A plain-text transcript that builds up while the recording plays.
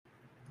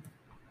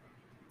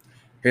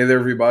Hey there,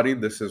 everybody.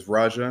 This is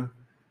Raja,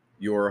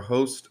 your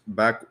host,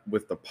 back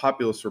with the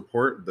Populous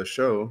Report, the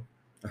show.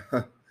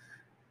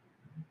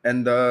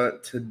 and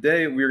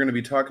today we're going to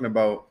be talking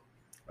about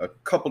a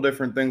couple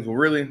different things. Well,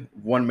 really,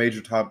 one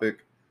major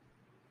topic,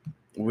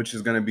 which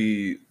is going to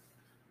be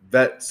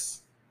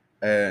vets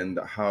and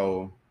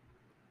how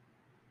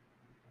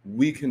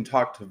we can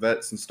talk to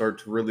vets and start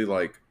to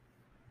really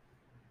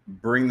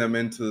bring them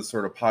into the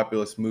sort of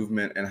populist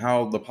movement and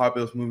how the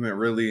populist movement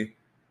really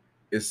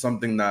is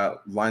something that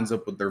lines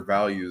up with their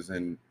values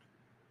and,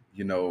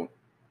 you know,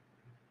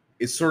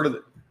 it's sort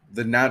of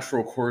the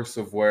natural course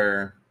of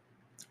where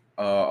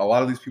a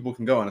lot of these people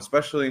can go, and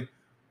especially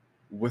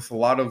with a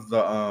lot of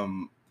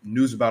the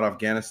news about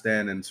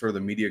Afghanistan and sort of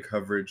the media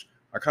coverage,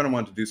 I kind of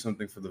wanted to do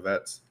something for the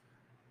vets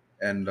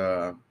and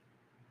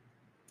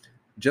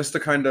just to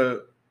kind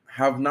of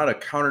have not a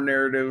counter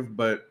narrative,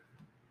 but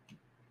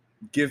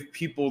give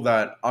people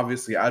that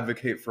obviously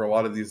advocate for a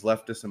lot of these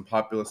leftist and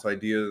populist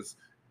ideas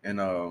and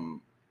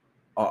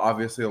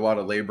obviously a lot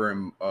of labor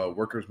and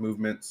workers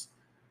movements,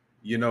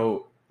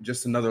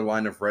 just another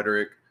line of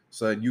rhetoric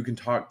so that you can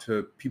talk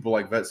to people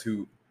like vets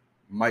who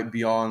might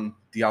be on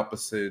the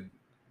opposite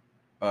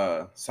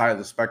side of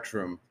the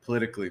spectrum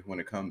politically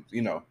when it comes,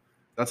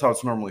 that's how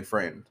it's normally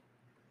framed.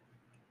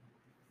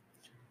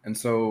 And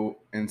so,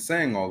 in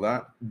saying all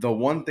that, the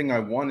one thing I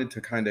wanted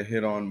to kind of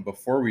hit on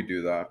before we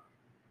do that,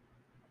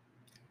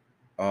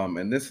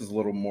 and this is a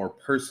little more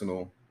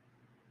personal,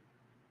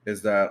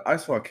 is that I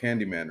saw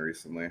Candyman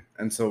recently.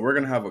 And so, we're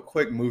going to have a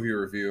quick movie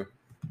review.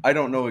 I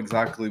don't know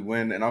exactly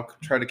when, and I'll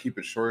try to keep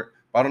it short,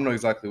 but I don't know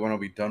exactly when I'll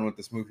be done with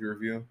this movie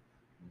review.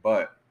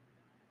 But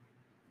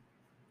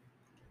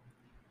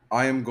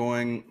I am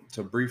going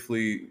to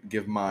briefly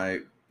give my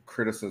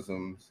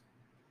criticisms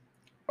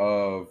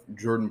of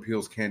Jordan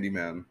Peele's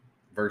Candyman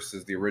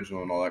versus the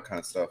original and all that kind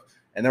of stuff.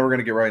 And then we're going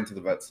to get right into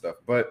the vet stuff.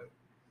 But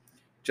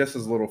just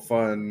as a little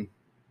fun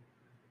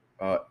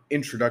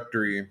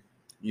introductory,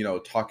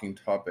 talking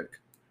topic,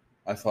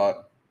 I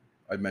thought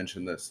I'd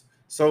mention this.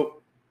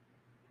 So,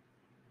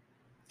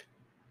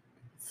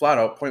 flat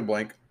out, point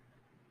blank,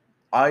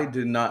 I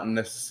did not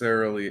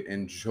necessarily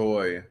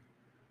enjoy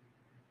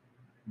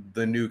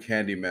the new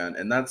Candyman.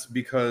 And that's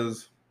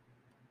because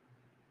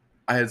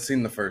I had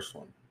seen the first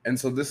one. And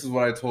so this is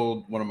what I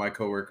told one of my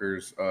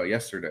coworkers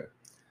yesterday.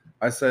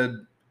 I said,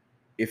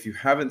 if you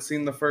haven't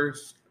seen the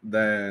first,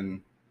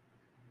 then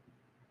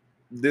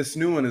this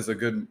new one is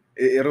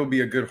it'll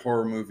be a good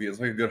horror movie. It's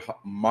like a good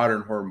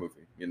modern horror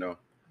movie,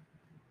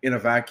 in a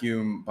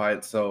vacuum by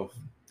itself.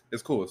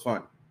 It's cool. It's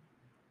fine.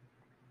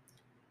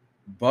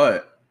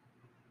 But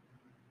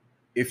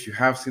if you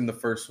have seen the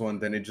first one,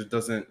 then it just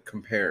doesn't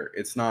compare.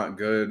 It's not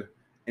good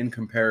in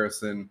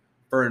comparison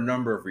for a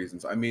number of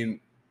reasons. I mean,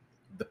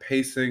 the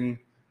pacing,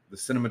 the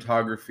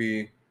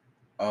cinematography,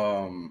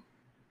 um,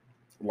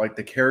 like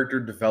the character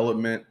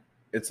development,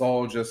 it's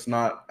all just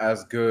not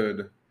as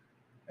good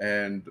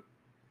and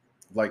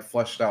like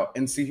fleshed out.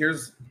 And see,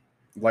 here's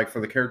like for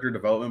the character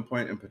development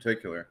point in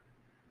particular,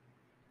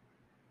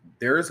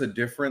 there is a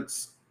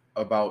difference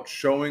about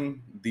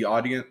showing the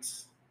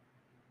audience,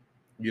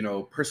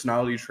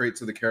 personality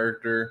traits of the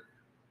character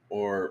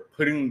or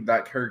putting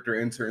that character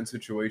in certain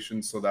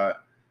situations so that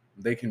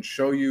they can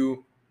show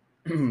you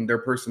their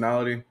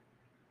personality,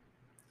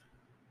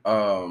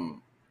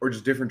 or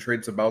just different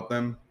traits about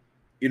them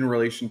in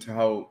relation to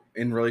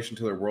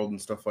their world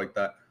and stuff like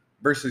that,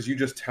 versus you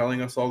just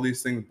telling us all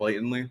these things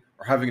blatantly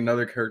or having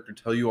another character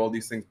tell you all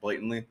these things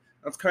blatantly.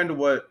 That's kind of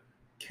what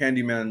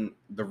Candyman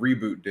the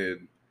reboot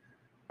did,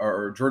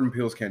 or Jordan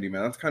Peele's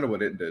Candyman. That's kind of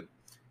what it did.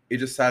 It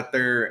just sat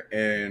there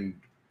and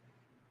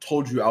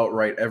told you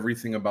outright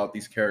everything about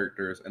these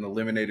characters and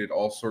eliminated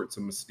all sorts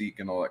of mystique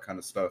and all that kind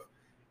of stuff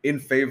in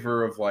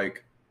favor of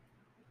like,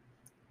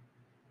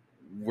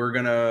 we're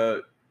gonna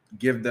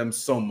give them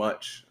so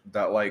much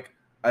that like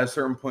at a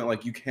certain point,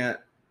 like you can't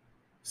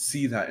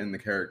see that in the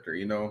character,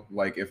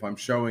 like if I'm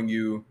showing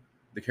you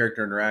the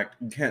character interact,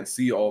 you can't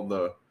see all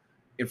the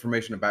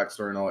information and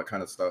backstory and all that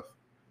kind of stuff.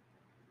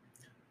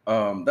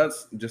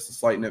 That's just a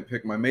slight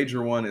nitpick. My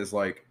major one is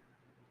like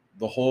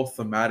the whole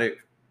thematic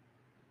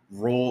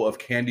role of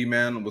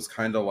Candyman was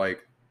kind of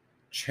like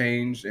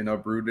changed and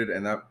uprooted,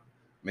 and that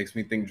makes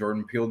me think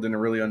Jordan Peele didn't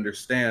really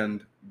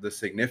understand the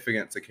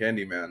significance of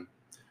Candyman.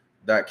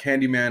 That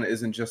Candyman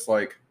isn't just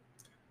like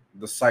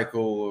the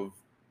cycle of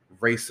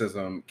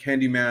racism.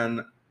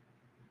 Candyman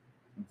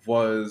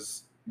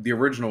was the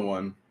original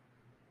one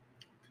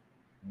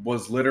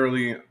was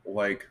literally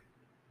like,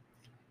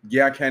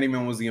 yeah,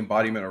 Candyman was the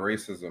embodiment of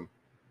racism,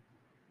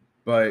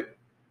 but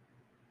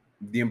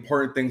the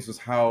important things was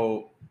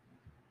how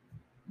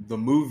the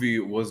movie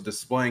was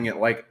displaying it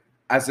like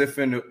as if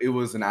it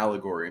was an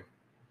allegory.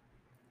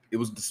 It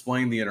was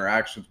displaying the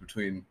interactions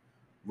between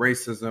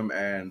racism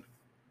and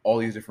all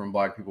these different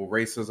black people,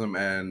 racism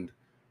and,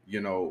 you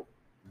know,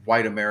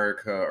 white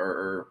America,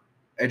 or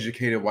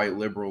educated white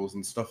liberals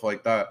and stuff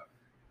like that.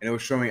 And it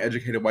was showing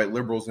educated white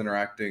liberals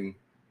interacting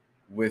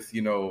with,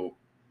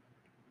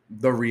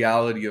 the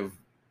reality of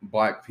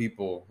black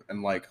people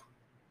and like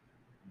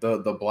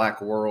the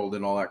black world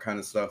and all that kind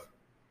of stuff.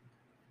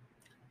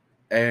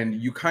 And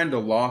you kind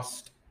of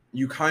lost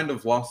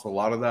a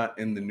lot of that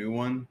in the new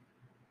one.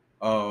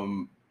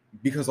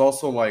 Because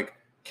also like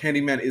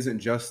Candyman isn't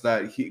just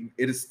that,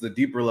 it is the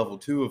deeper level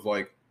too of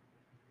like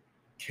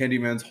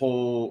Candyman's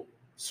whole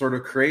sort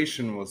of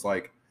creation was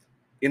like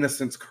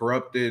innocence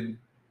corrupted,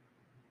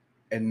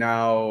 and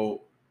now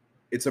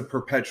it's a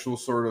perpetual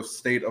sort of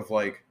state of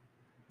like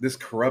this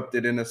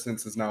corrupted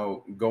innocence is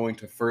now going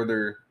to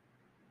further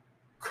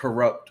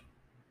corrupt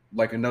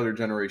like another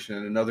generation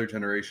and another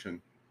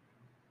generation.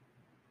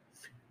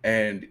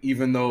 And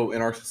even though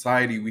in our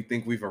society we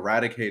think we've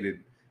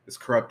eradicated this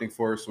corrupting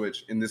force,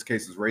 which in this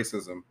case is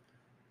racism,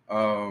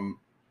 um,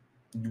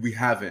 we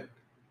haven't.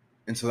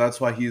 And so that's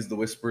why he's the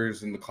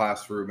whispers in the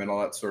classroom and all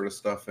that sort of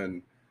stuff.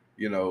 And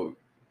you know,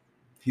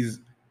 he's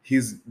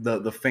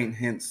the faint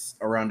hints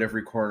around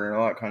every corner and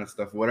all that kind of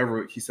stuff.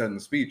 Whatever he said in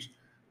the speech,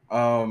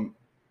 um,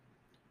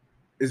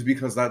 is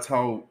because that's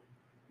how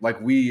like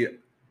we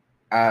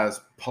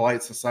as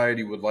polite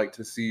society would like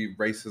to see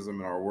racism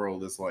in our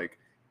world, is like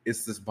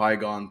it's this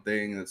bygone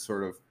thing that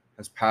sort of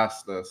has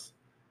passed us,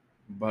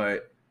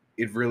 but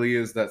it really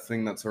is that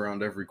thing that's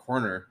around every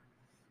corner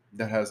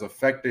that has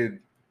affected,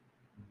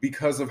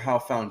 because of how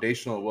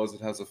foundational it was,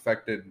 it has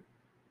affected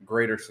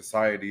greater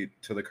society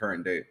to the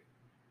current day.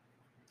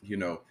 You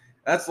know,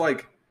 that's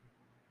like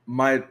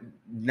my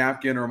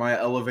napkin or my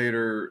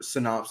elevator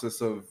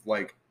synopsis of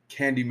like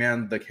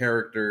Candyman the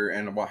character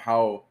and about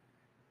how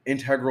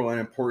integral and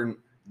important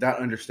that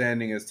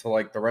understanding is to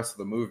like the rest of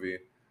the movie.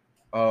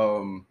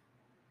 Um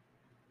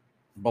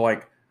but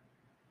like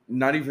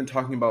not even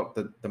talking about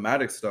the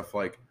thematic stuff,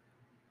 like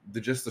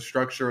the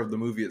structure of the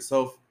movie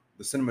itself,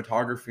 the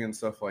cinematography and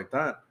stuff like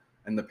that,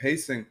 and the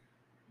pacing.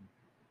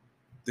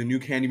 The new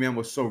Candyman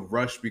was so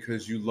rushed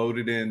because you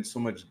loaded in so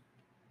much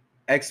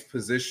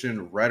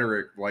exposition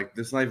rhetoric. Like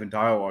this, not even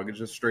dialogue. It's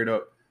just straight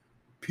up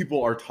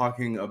people are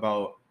talking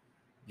about,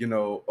 you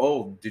know,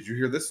 oh, did you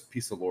hear this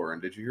piece of lore?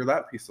 And did you hear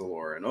that piece of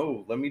lore? And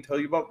oh, let me tell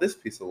you about this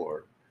piece of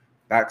lore.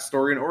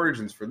 Backstory and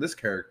origins for this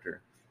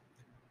character.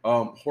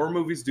 Horror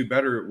movies do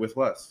better with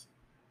less.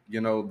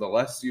 You know, the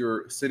less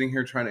you're sitting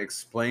here trying to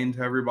explain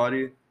to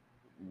everybody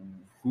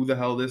who the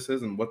hell this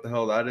is and what the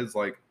hell that is,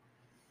 like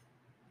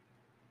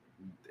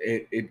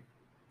it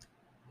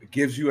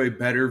gives you a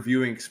better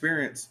viewing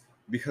experience,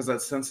 because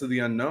that sense of the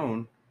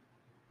unknown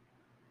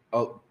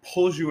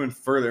pulls you in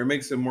further. It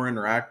makes it more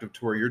interactive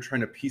to where you're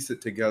trying to piece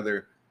it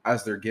together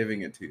as they're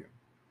giving it to you.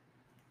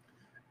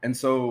 And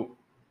so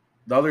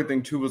the other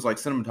thing too was like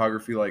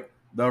cinematography. Like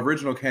the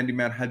original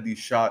Candyman had these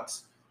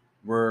shots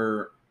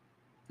where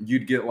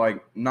you'd get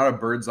like not a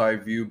bird's eye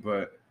view,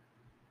 but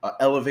an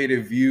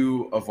elevated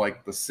view of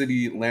like the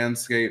city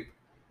landscape,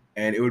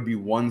 and it would be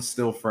one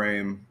still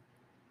frame,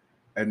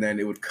 and then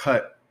it would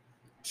cut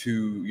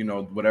to, you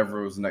know,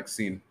 whatever was the next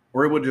scene,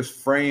 or it would just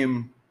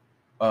frame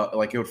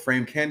like it would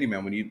frame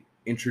Candyman when he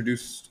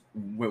introduced,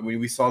 when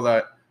we saw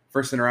that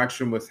first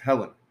interaction with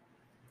Helen.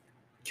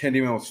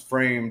 Candyman was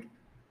framed,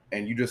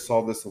 and you just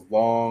saw this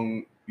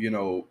long, you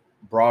know,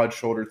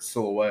 broad-shouldered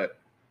silhouette,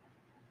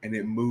 and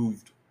it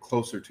moved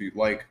closer to you,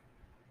 like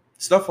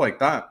stuff like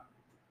that.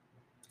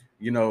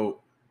 You know,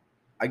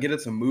 I get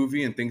it's a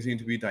movie and things need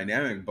to be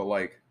dynamic, but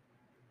like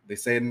they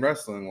say it in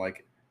wrestling,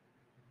 like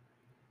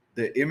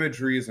the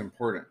imagery is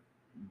important.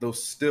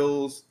 Those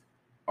stills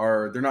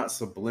they're not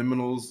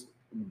subliminals,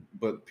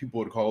 but people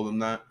would call them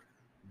that.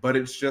 But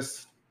it's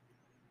just,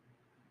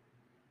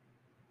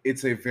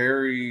 it's a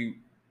very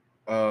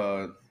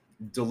uh,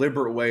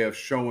 deliberate way of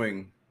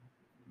showing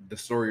the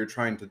story you're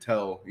trying to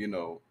tell, you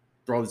know,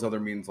 through all these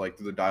other means, like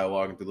through the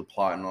dialogue and through the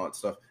plot and all that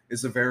stuff.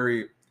 It's a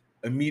very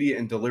immediate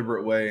and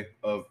deliberate way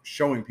of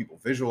showing people,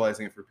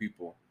 visualizing it for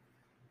people,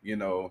 you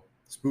know,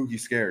 spooky,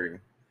 scary.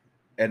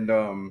 And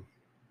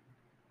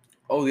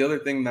oh, the other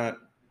thing that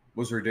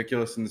was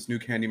ridiculous in this new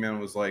Candyman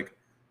was like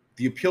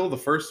the appeal of the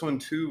first one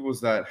too was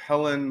that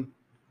Helen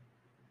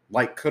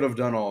like could have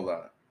done all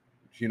that.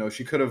 You know,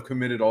 she could have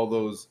committed all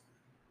those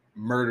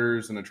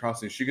murders and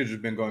atrocities. She could have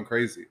just been going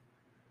crazy.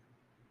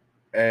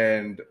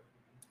 And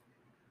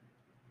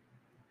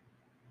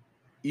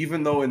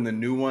even though in the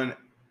new one,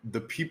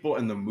 the people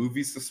in the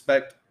movie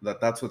suspect that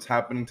that's what's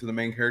happening to the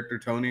main character,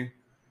 Tony,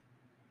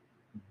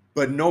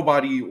 but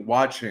nobody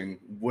watching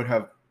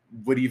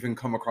would even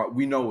come across.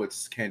 We know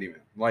it's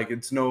Candyman. Like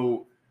it's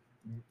no,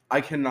 I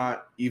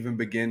cannot even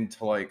begin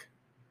to like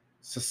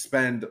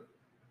suspend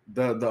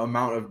the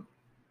amount of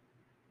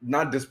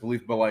not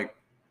disbelief, but like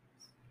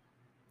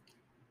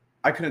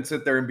I couldn't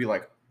sit there and be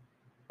like,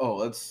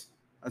 oh, that's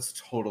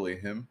totally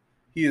him.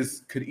 He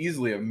is could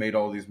easily have made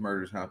all these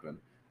murders happen.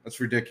 That's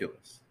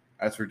ridiculous.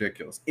 That's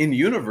ridiculous. In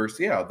universe,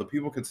 yeah, the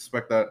people could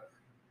suspect that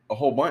a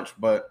whole bunch,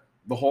 but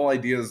the whole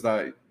idea is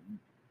that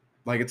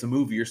like it's a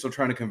movie, you're still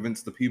trying to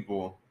convince the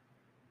people,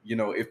 you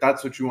know, if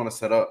that's what you want to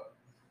set up.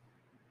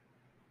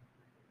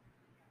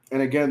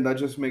 And again, that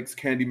just makes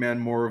Candyman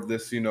more of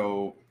this, you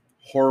know,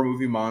 horror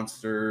movie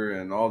monster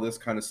and all this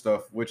kind of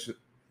stuff, which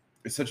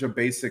is such a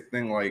basic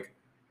thing. Like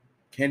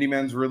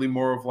Candyman's really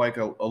more of like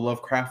a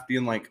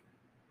Lovecraftian like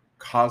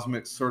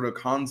cosmic sort of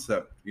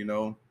concept, you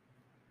know.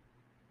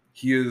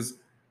 He is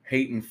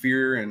hate and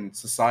fear and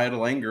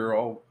societal anger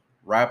all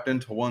wrapped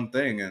into one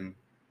thing, and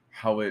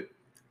how it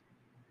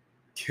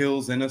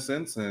kills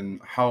innocence,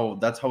 and how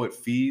that's how it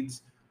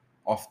feeds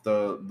off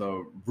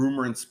the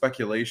rumor and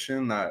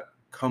speculation that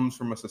comes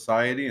from a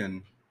society,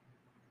 and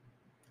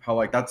how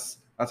like that's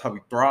how he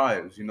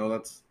thrives, you know.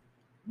 That's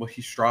what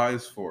he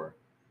strives for.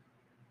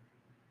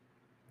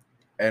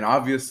 And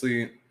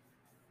obviously,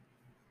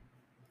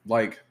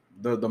 like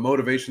the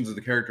motivations of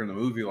the character in the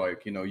movie,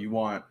 like, you know, you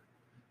want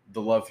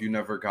the love you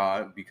never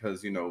got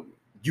because, you know,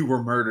 you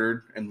were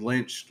murdered and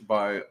lynched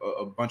by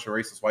a bunch of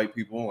racist white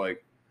people.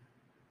 Like,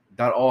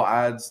 that all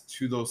adds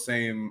to those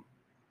same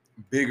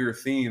bigger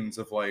themes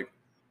of like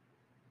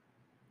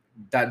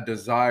that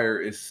desire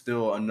is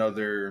still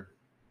another,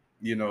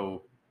 you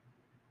know,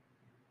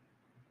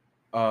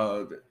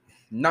 uh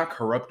not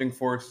corrupting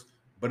force,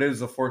 but it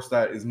is a force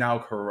that is now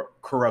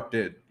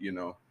corrupted, you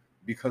know,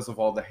 because of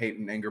all the hate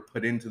and anger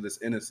put into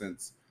this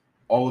innocence.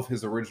 All of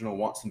his original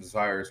wants and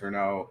desires are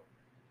now,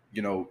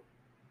 you know,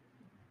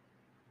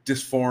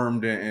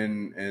 disformed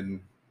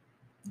and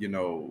you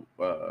know,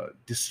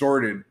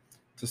 distorted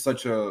to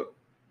such a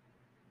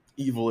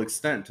evil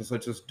extent, to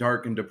such a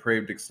dark and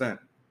depraved extent.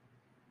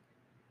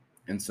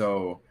 And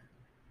so,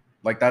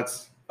 like,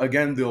 that's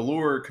again the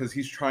allure, because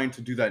he's trying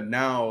to do that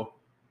now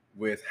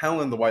with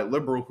Helen, the white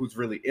liberal, who's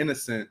really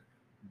innocent,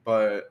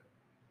 but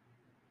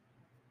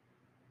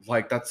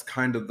like that's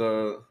kind of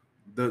the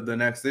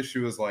next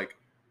issue is like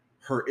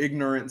her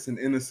ignorance and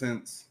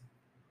innocence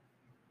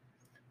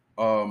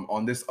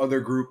on this other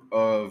group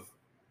of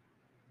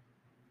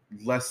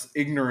less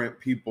ignorant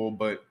people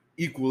but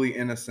equally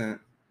innocent,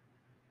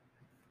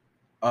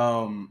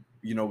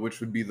 you know, which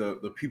would be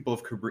the people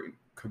of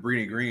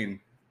Cabrini Green.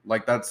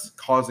 Like, that's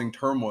causing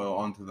turmoil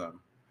onto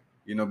them,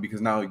 you know,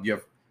 because now you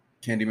have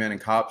Candyman and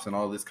cops and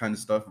all this kind of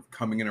stuff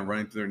coming in and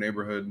running through their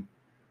neighborhood.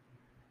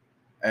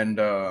 And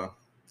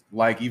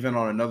like, even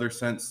on another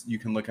sense, you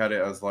can look at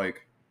it as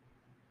like,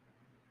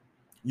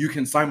 you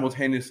can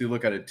simultaneously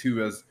look at it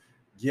too as,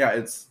 yeah,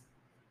 it's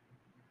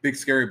big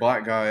scary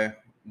black guy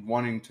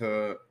wanting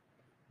to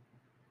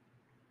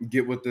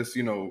get with this,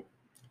 you know,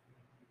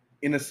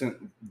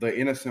 the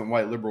innocent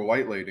white liberal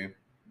white lady.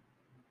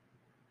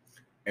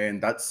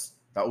 And that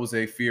was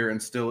a fear,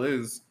 and still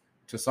is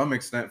to some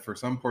extent for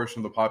some portion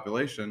of the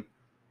population,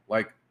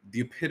 like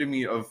the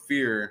epitome of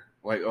fear,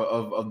 like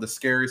of the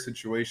scary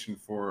situation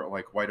for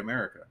like white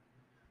America,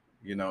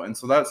 you know. And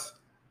so that's,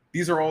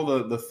 these are all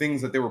the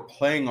things that they were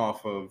playing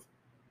off of.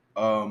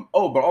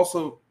 Oh, but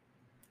also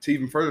to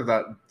even further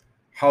that,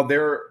 how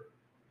they're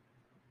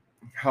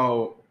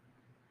how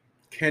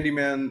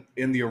Candyman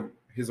in the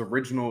his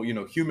original, you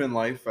know, human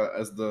life,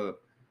 as the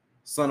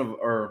son of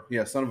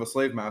a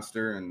slave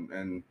master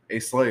and a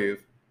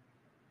slave,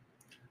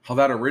 how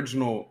that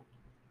original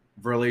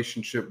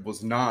relationship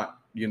was not,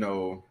 you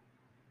know,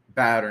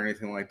 bad or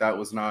anything like that,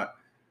 was not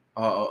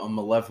a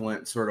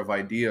malevolent sort of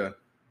idea.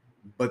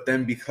 But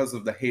then because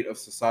of the hate of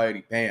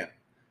society, bam,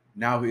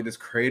 now it has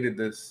created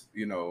this,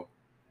 you know,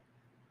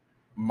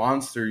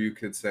 monster, you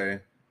could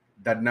say,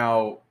 that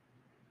now,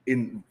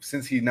 in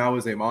since he now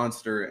is a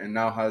monster and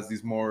now has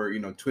these more, you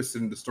know,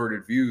 twisted and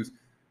distorted views,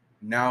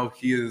 now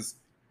he is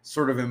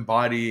sort of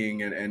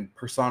embodying and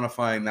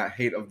personifying that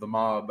hate of the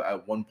mob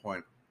at one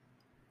point,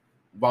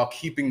 while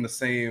keeping the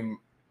same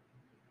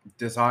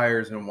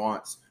desires and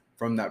wants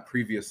from that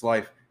previous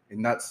life.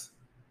 And that's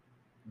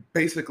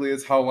basically,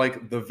 it's how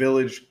like the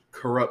village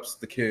corrupts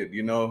the kid,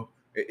 you know.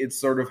 It's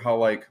sort of how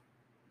like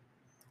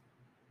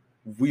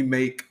we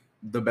make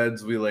the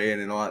beds we lay in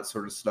and all that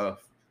sort of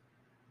stuff.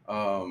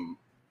 um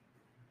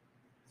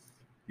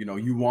you know,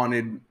 you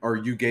wanted or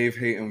you gave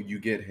hate and you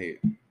get hate.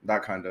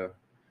 That kind of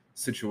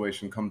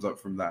situation comes up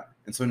from that.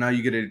 And so now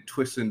you get a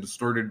twisted and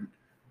distorted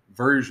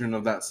version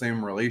of that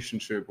same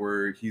relationship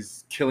where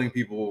he's killing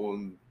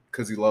people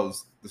because he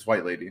loves this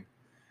white lady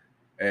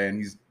and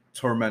he's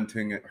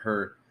tormenting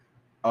her,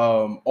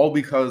 all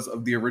because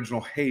of the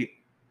original hate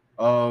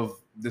of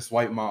this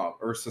white mob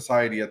or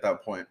society at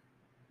that point,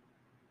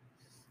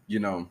 you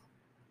know.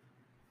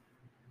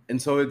 And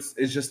so it's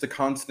just a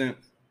constant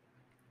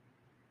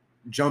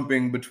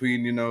jumping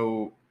between, you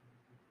know,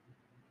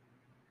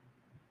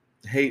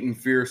 hate and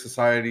fear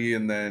society,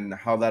 and then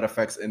how that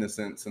affects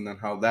innocence, and then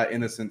how that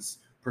innocence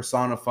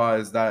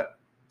personifies that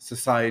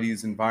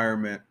society's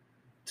environment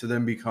to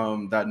then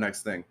become that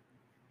next thing.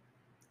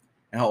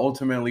 And how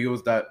ultimately it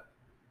was that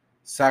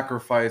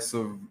sacrifice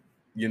of,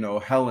 you know,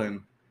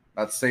 Helen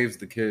that saves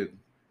the kid.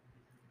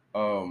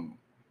 Um,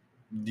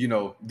 you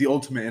know, the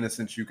ultimate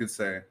innocence, you could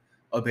say,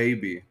 a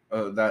baby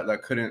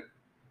that couldn't,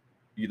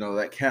 you know,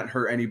 that can't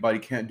hurt anybody,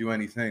 can't do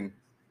anything.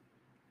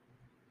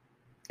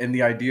 And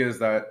the idea is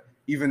that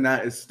even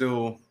that is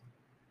still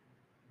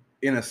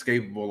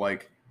inescapable.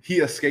 Like, he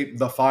escaped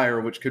the fire,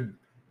 which could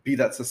be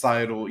that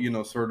societal, you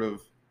know, sort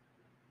of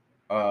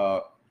uh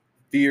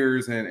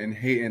fears and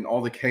hate and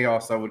all the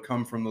chaos that would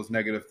come from those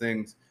negative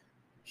things.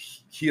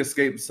 He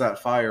escapes that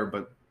fire,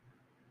 but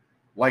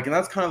Like, and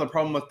that's kind of the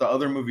problem with the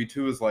other movie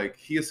too, is like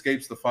he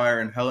escapes the fire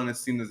and Helen is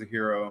seen as a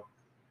hero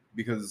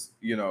because,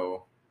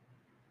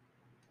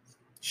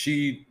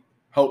 she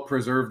helped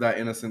preserve that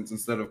innocence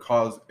instead of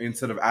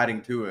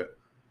adding to it.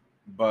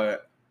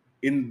 But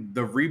in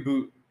the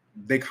reboot,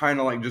 they kind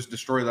of like just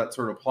destroy that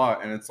sort of plot,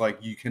 and it's like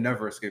you can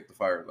never escape the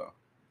fire though.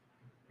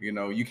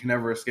 You can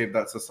never escape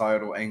that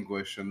societal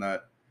anguish and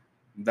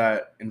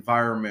that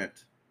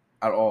environment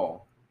at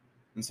all.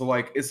 And so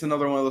like it's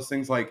another one of those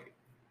things, like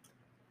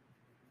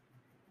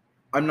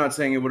I'm not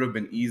saying it would have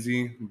been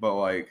easy, but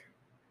like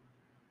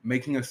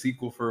making a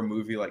sequel for a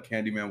movie like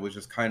Candyman was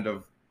just kind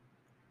of,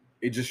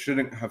 it just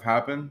shouldn't have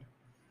happened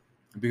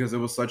because it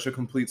was such a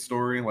complete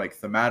story. Like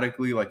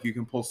thematically, like you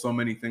can pull so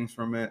many things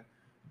from it.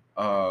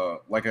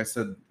 Like I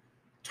said,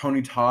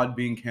 Tony Todd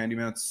being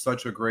Candyman,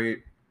 such a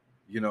great,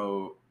 you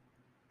know,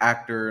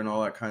 actor and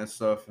all that kind of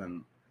stuff,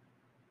 and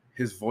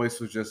his voice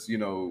was just,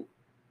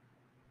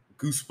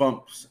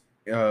 goosebumps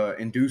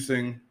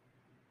inducing.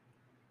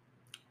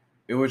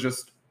 It was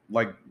just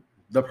like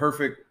the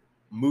perfect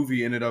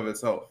movie in and of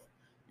itself,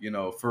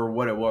 for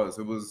what it was.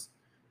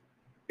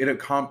 It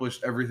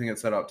accomplished everything it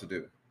set out to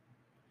do.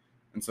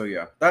 And so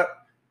yeah, that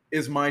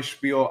is my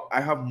spiel.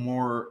 I have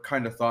more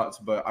kind of thoughts,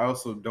 but I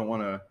also don't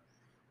want to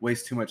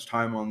waste too much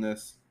time on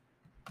this.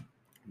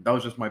 That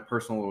was just my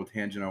personal little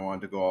tangent I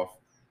wanted to go off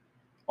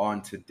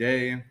on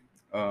today.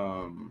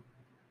 But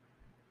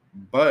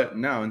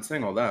now, in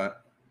saying all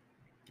that,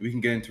 we can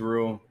get into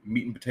real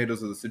meat and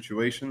potatoes of the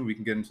situation. We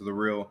can get into the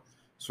real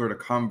sort of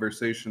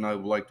conversation I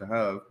would like to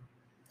have,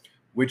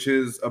 which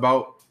is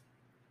about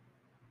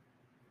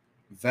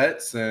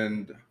vets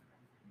and,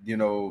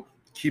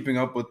 keeping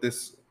up with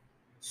this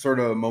sort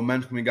of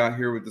momentum we got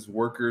here with this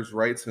workers'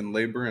 rights and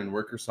labor and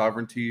worker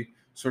sovereignty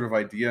sort of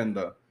idea, and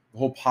the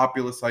whole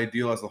populist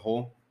ideal as a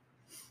whole.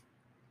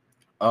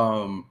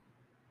 And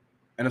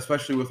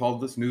especially with all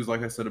this news,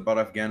 like I said, about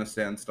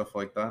Afghanistan and stuff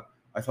like that,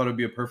 I thought it'd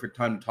be a perfect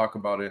time to talk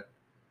about it.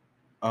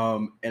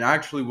 And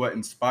actually, what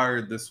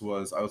inspired this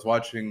was I was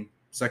watching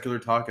Secular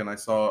Talk, and I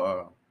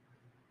saw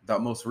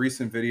that most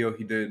recent video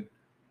he did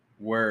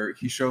where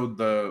he showed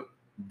the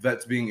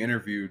vets being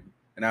interviewed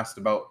and asked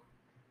about,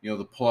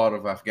 the pullout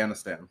of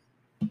Afghanistan.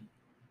 And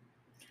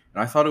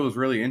I thought it was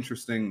really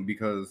interesting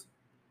because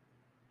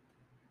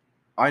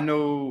I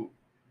know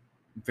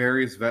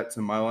various vets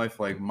in my life.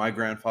 Like my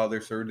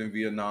grandfather served in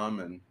Vietnam,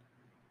 and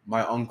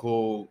my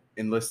uncle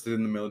enlisted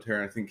in the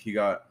military. And I think he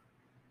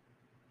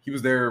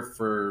was there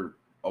for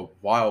a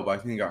while, but I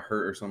think he got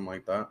hurt or something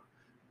like that.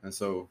 And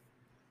so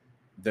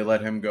they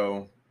let him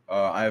go.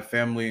 I have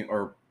family,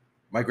 or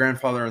my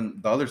grandfather on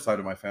the other side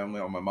of my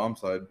family, on my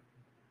mom's side,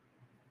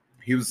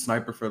 he was a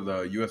sniper for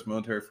the U.S.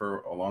 military for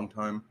a long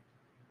time.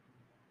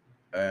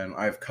 And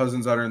I have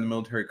cousins that are in the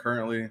military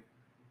currently.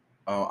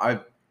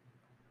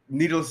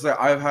 Needless to say,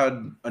 I've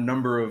had a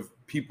number of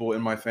people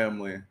in my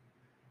family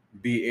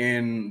be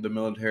in the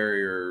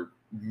military or,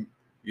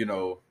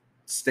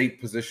 state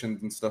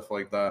positions and stuff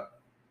like that.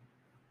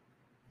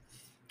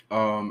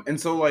 And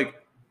so, like,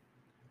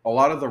 a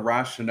lot of the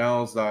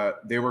rationales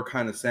that they were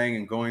kind of saying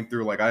and going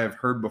through, like, I have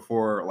heard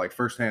before, like,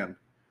 firsthand.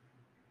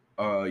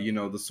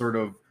 The sort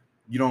of,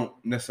 you don't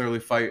necessarily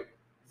fight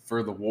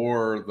for the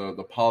war,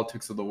 the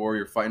politics of the war.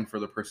 You're fighting for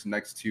the person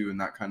next to you and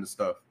that kind of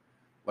stuff.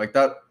 Like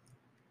that,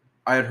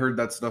 I had heard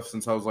that stuff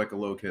since I was like a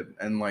little kid,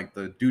 and like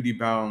the duty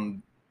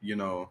bound,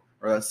 or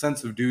that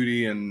sense of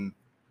duty and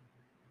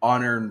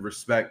honor and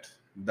respect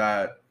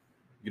that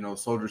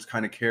soldiers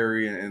kind of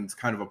carry, and it's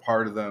kind of a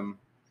part of them.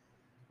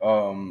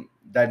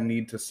 That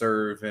need to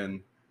serve and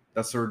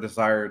that sort of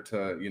desire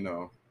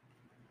to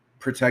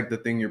protect the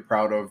thing you're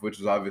proud of, which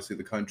is obviously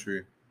the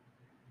country,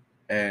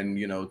 and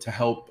to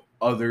help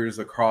others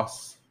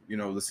across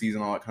the seas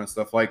and all that kind of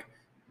stuff. Like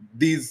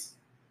these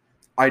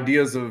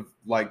ideas of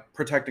like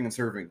protecting and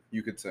serving,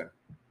 you could say.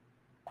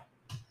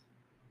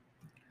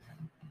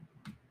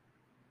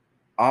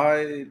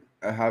 I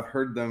have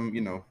heard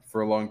them,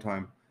 for a long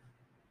time.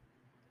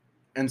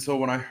 And so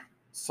when I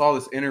saw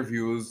this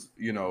interview,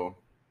 it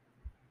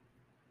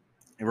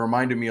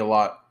reminded me a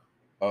lot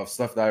of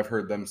stuff that I've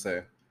heard them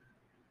say.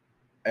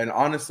 And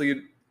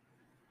honestly,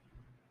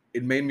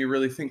 it made me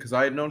really think, because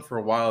I had known for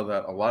a while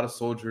that a lot of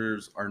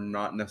soldiers are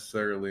not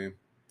necessarily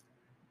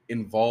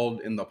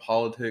involved in the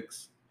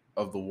politics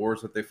of the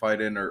wars that they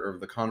fight in, or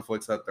the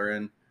conflicts that they're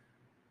in.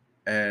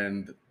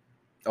 And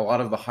a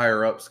lot of the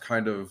higher ups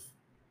kind of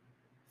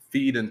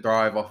feed and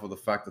thrive off of the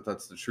fact that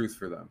that's the truth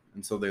for them.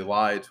 And so they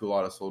lie to a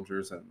lot of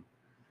soldiers, and,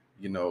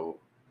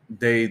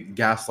 they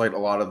gaslight a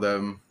lot of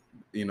them,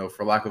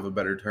 for lack of a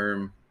better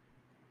term.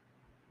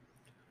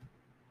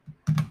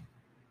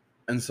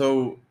 And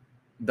so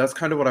that's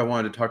kind of what I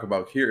wanted to talk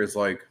about here, is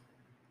like,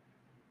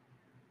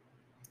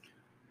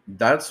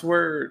 that's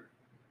where,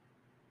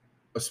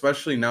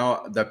 especially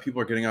now that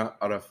people are getting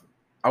out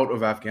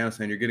of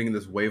Afghanistan, you're getting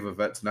this wave of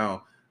vets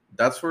now.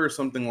 That's where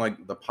something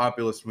like the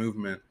populist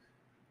movement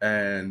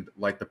and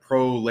like the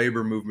pro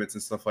labor movements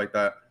and stuff like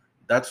that,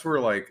 that's where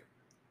like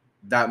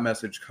that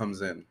message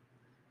comes in.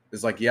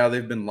 It's like, yeah,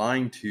 they've been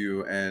lying to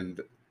you, and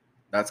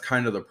That's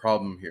kind of the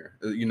problem here.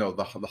 You know,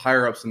 the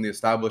higher ups in the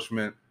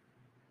establishment,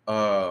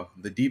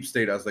 the deep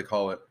state as they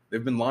call it,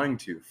 they've been lying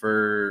to you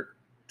for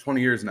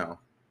 20 years now.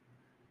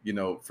 You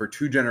know, for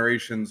 2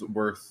 generations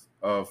worth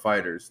of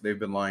fighters, they've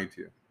been lying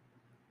to you.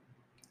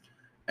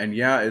 And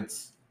yeah,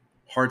 it's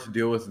hard to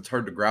deal with, it's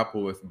hard to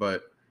grapple with,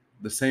 but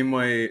the same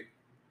way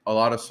a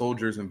lot of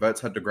soldiers and vets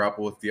had to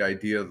grapple with the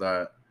idea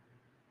that,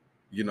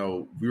 you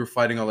know, we were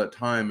fighting all that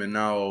time and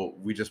now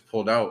we just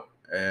pulled out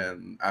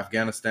and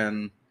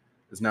Afghanistan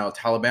is now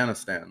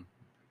Talibanistan.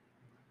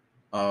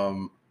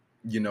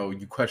 You know,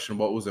 you question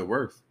what was it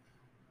worth.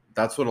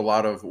 That's what a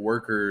lot of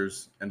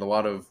workers and a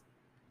lot of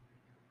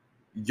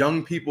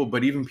young people,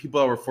 but even people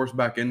that were forced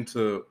back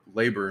into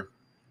labor,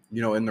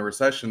 you know, in the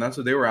recession, that's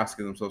what they were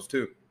asking themselves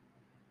too.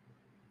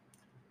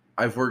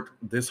 I've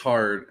worked this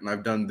hard and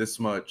I've done this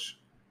much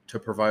to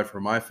provide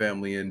for my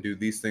family and do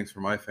these things for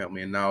my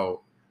family. And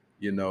now,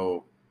 you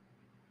know,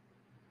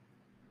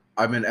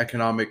 I'm in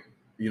economic,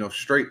 you know,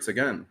 straits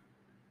again.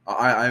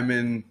 I'm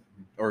in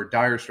or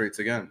dire straits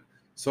again.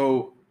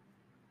 So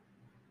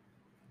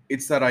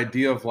it's that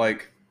idea of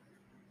like,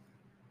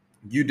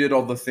 you did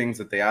all the things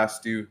that they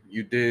asked you,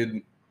 you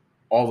did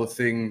all the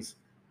things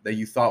that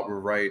you thought were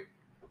right,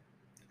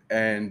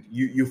 and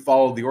you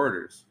followed the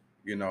orders,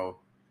 you know,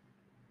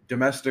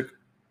 domestic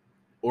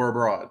or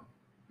abroad,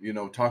 you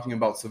know, talking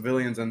about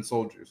civilians and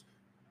soldiers.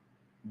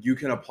 You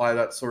can apply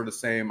that sort of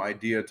same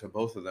idea to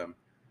both of them.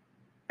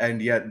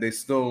 And yet they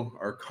still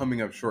are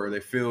coming up short. They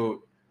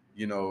feel,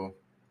 you know,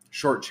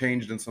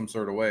 shortchanged in some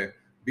sort of way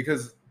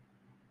because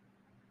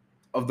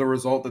of the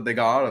result that they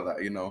got out of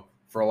that. You know,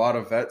 for a lot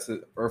of vets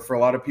or for a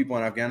lot of people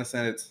in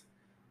Afghanistan, it's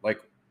like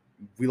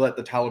we let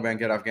the Taliban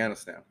get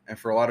Afghanistan. And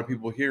for a lot of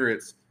people here,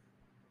 it's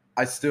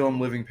I still am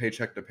living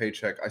paycheck to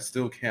paycheck. I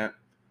still can't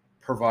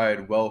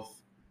provide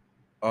wealth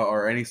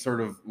or any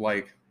sort of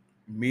like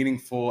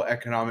meaningful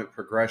economic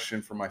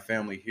progression for my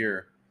family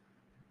here.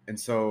 And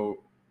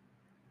so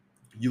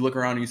you look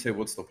around and you say,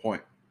 what's the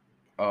point?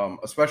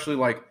 Especially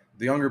like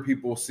the younger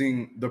people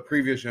seeing the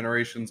previous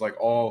generations like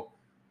all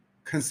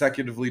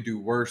consecutively do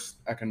worse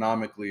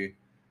economically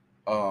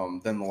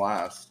than the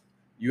last.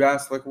 You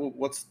ask like, well,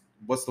 what's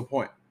the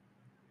point?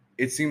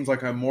 It seems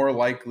like I'm more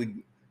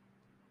likely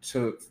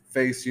to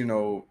face, you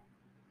know,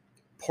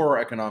 poor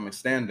economic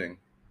standing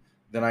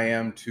than I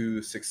am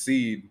to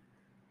succeed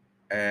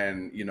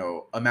and, you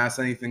know, amass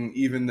anything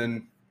even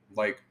than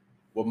like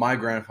what my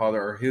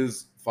grandfather or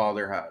his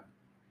father had.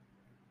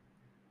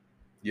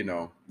 You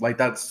know, like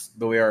that's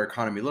the way our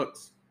economy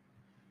looks.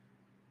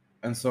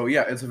 And so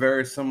yeah, it's a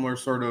very similar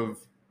sort of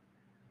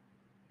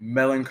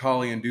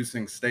melancholy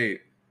inducing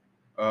state.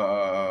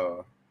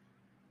 Uh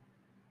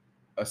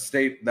a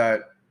state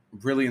that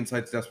really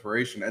incites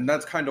desperation. And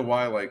that's kind of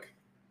why like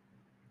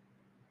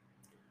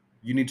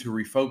you need to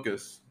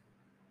refocus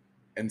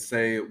and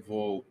say,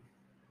 well,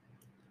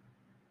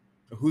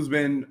 who's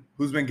been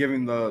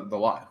giving the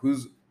lie?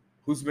 Who's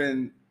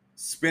been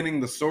spinning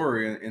the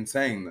story in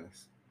saying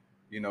this?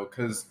 You know,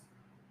 because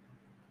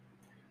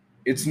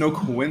it's no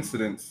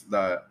coincidence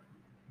that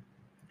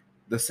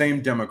the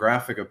same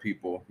demographic of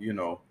people, you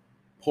know,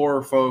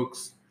 poor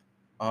folks,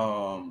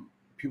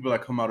 people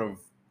that come out of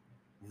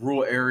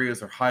rural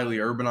areas or highly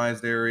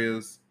urbanized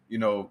areas, you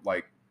know,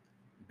 like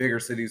bigger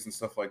cities and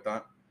stuff like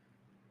that.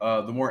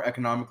 The more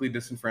economically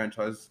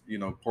disenfranchised, you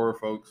know, poorer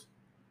folks.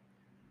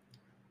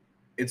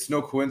 It's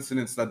no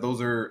coincidence that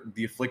those are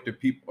the afflicted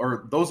people,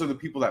 or those are the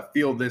people that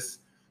feel this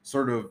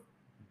sort of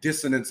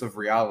dissonance of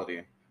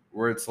reality,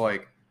 where it's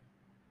like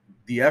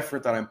the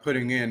effort that I'm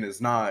putting in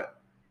is not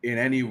in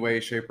any way,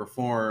 shape, or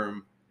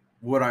form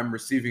what I'm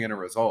receiving in a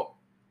result.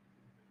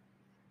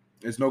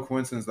 It's no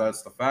coincidence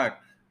that's the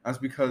fact. That's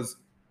because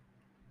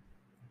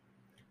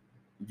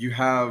you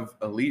have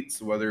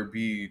elites, whether it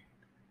be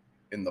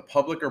in the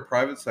public or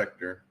private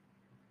sector,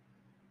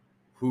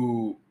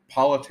 who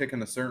politic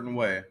in a certain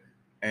way,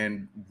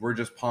 and we're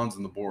just pawns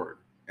on the board,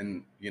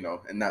 and you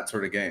know, in that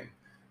sort of game.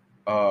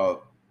 Uh,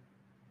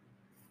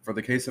 for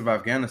the case of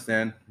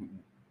Afghanistan,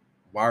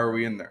 why are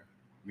we in there?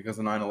 Because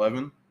of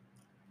 9/11.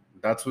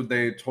 That's what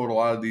they told a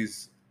lot of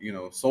these, you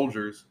know,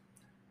 soldiers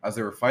as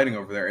they were fighting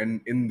over there. And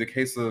in the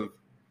case of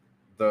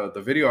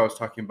the video I was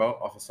talking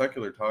about off of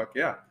Secular Talk,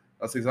 yeah,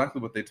 that's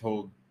exactly what they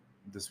told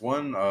this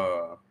one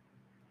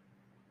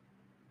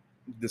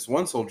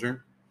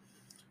soldier,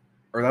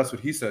 or that's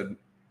what he said.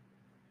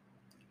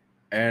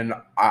 And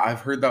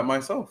I've heard that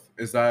myself.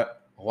 Is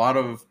that a lot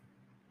of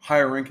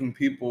higher ranking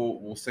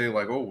people will say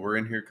like, "Oh, we're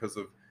in here because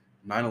of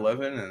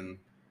 9/11 and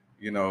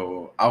you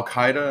know Al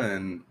Qaeda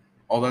and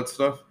all that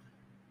stuff."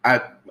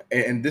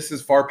 And this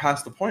is far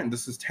past the point.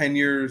 This is 10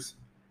 years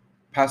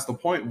past the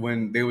point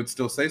when they would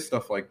still say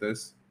stuff like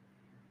this.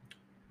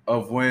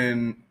 Of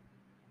when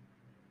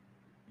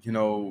you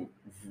know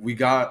we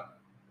got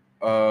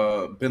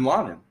Bin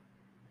Laden,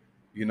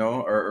 you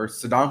know, or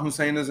Saddam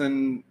Hussein is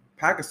in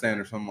Pakistan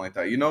or something like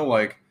that. You know,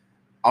 like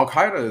Al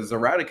Qaeda is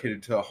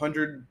eradicated to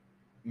 100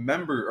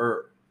 member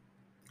or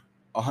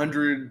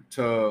 100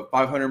 to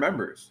 500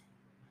 members,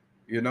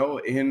 you know,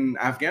 in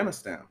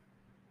Afghanistan.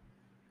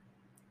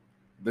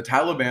 The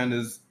Taliban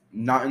is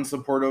not in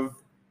support of,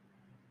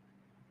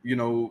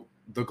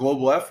 the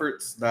global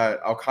efforts that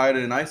Al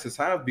Qaeda and ISIS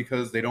have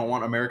because they don't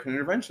want American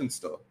intervention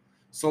still.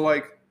 So,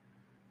 like,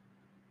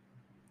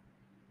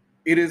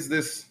 it is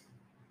this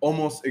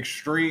almost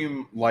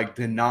extreme, like,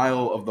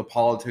 denial of the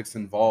politics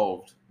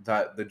involved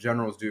that the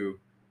generals do.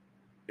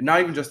 Not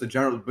even just the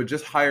generals, but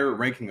just higher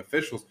ranking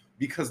officials,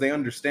 because they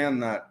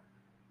understand that,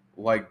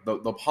 like,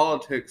 the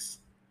politics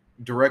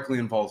directly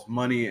involves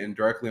money and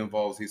directly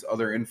involves these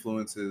other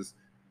influences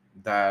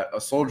that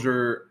a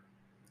soldier,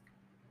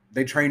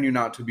 they train you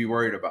not to be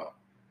worried about.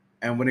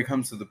 And when it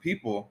comes to the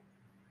people,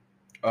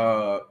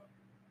 uh,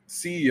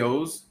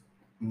 CEOs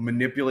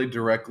manipulate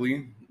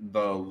directly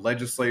the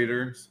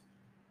legislators,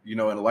 and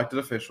elected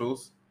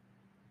officials,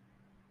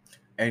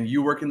 and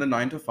you work in the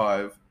 9 to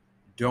 5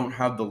 don't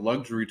have the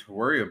luxury to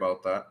worry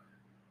about that,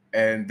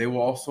 and they will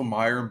also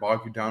mire and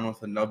bog you down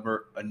with a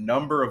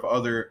number of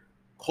other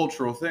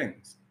cultural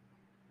things,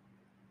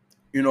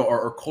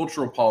 or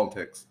cultural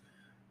politics,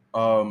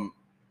 um,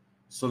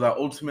 so that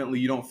ultimately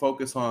you don't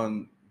focus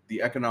on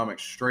the economic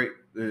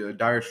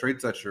dire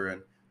straits that you're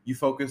in. You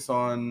focus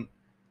on,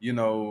 you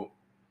know,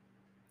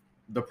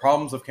 the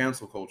problems of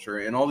cancel culture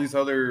and all these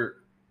other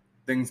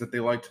things that they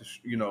like to,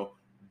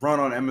 run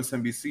on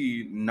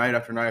MSNBC night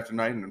after night after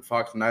night, and then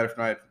Fox night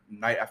after night,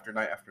 night after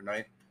night after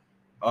night,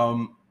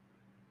 um,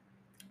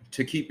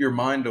 to keep your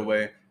mind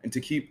away and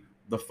to keep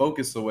the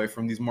focus away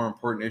from these more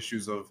important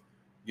issues of,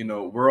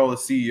 where all the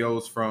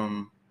CEOs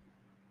from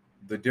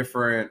the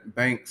different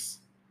banks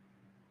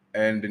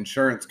and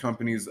insurance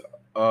companies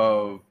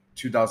of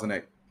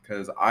 2008.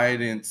 Because I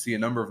didn't see a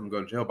number of them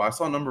go to jail, but I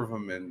saw a number of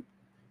them in,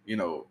 you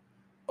know,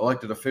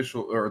 elected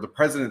official or the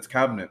president's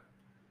cabinet.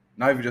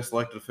 Not even just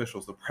elected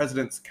officials, the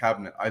president's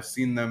cabinet. I've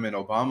seen them in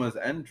Obama's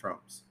and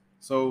Trump's.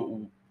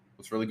 So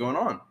what's really going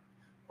on?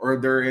 Or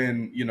they're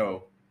in,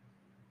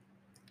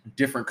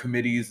 different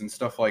committees and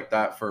stuff like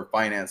that for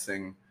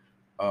financing.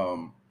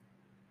 Um,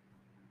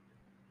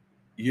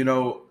 you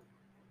know,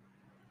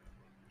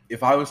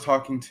 if I was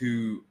talking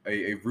to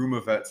a room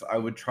of vets, I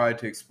would try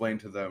to explain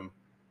to them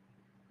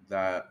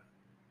that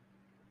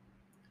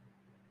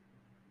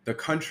the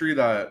country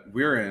that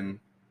we're in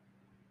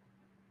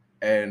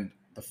and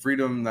the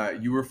freedom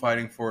that you were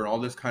fighting for and all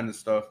this kind of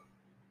stuff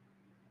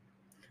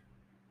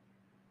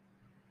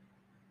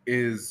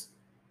is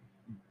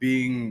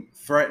being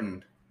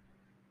threatened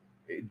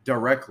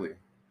directly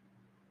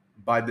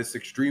by this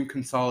extreme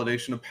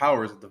consolidation of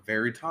powers at the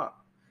very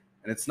top.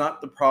 And it's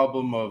not the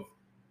problem of,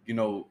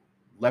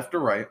 left or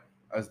right,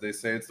 as they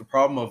say. It's the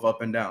problem of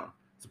up and down.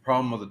 It's the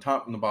problem of the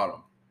top and the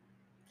bottom.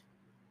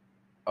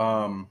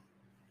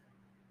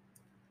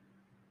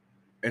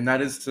 And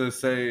that is to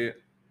say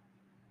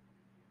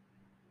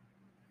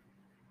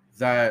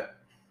that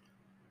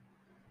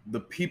the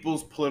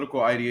people's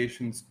political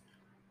ideations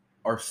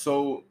are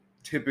so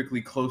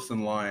typically close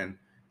in line,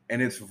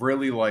 and it's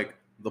really like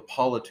the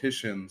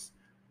politicians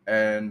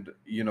and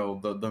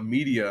the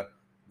media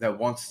that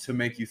wants to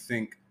make you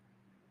think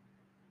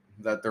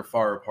that they're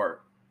far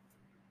apart.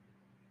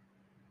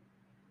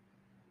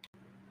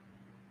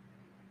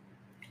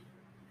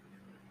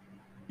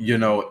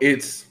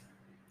 It's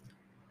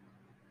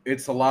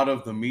a lot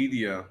of the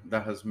media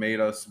that has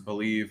made us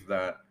believe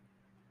that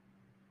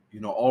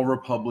all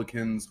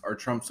Republicans are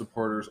Trump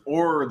supporters,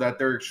 or that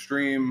they're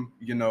extreme,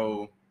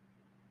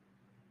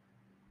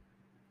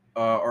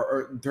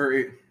 or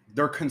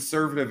they're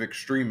conservative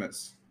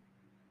extremists,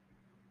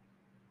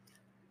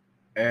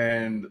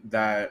 and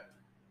that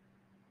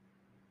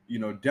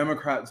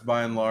Democrats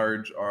by and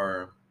large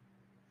are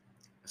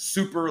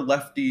super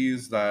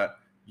lefties that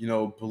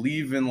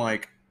believe in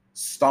like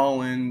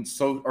Stalin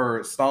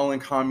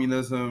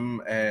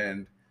communism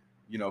and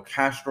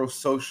Castro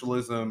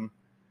socialism,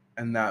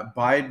 and that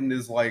Biden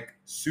is like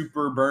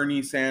super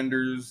Bernie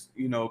Sanders,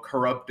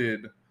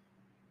 corrupted.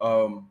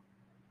 But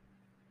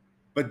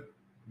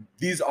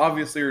these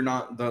obviously are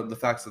not the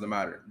facts of the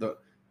matter.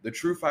 The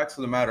true facts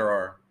of the matter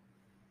are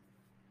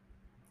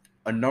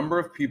a number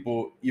of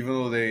people, even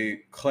though they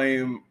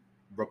claim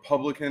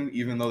Republican,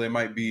 even though they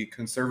might be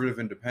conservative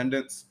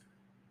independents,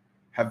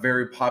 have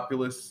very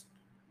populist,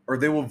 or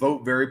they will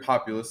vote very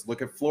populist.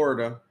 Look at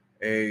Florida,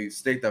 a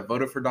state that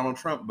voted for Donald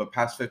Trump but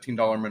passed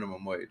 $15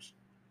 minimum wage,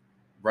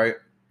 right?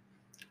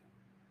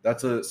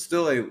 That's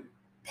still a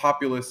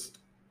populist.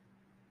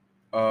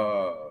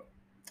 That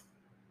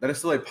is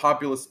still a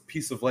populist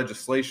piece of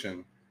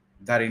legislation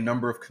that a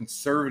number of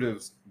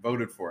conservatives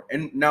voted for.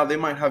 And now they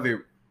might have a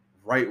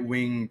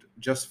right-winged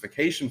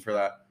justification for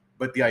that,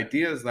 but the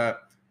idea is that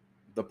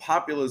the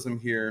populism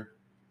here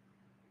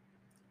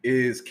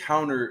is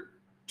counter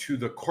to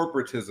the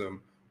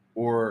corporatism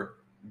or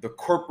the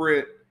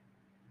corporate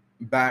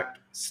backed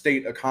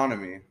state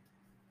economy.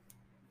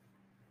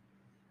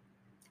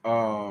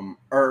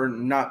 Or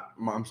not,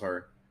 I'm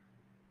sorry,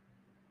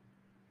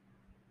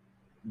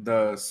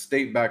 the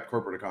state backed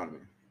corporate economy.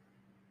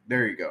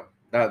 There you go.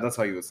 That's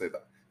how you would say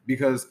that.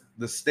 Because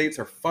the states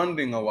are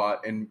funding a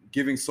lot and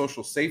giving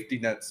social safety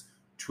nets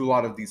to a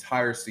lot of these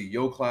higher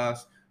CEO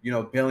class,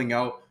 bailing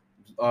out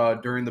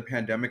during the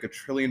pandemic $1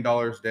 trillion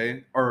a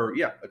day, or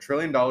yeah, $1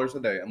 trillion a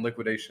day in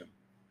liquidation,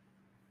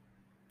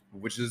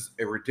 which is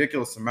a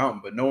ridiculous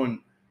amount. But no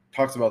one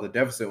talks about the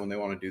deficit when they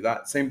want to do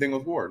that. Same thing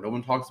with war. No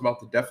one talks about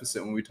the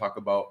deficit when we talk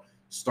about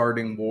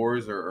starting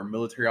wars or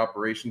military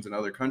operations in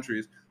other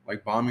countries,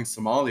 like bombing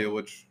Somalia,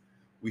 which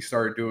we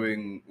started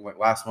doing like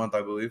last month,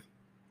 I believe.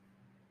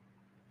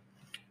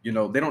 You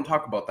know, they don't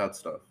talk about that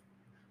stuff,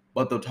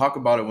 but they'll talk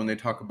about it when they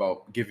talk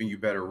about giving you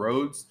better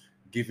roads,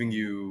 giving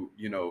you,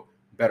 you know,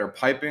 better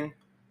piping,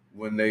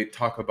 when they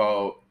talk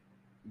about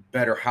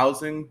better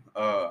housing,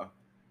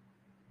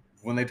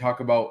 when they talk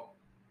about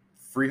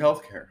free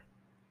healthcare.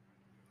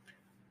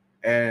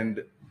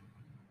 And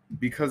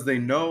because they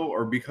know,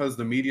 or because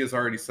the media's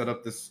already set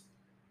up this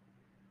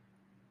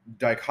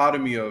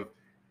dichotomy of,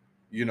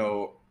 you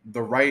know,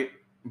 the right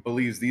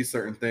believes these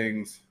certain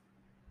things,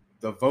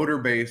 the voter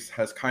base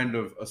has kind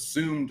of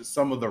assumed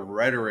some of the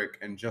rhetoric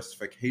and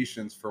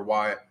justifications for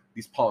why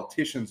these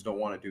politicians don't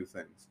want to do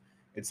things.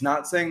 It's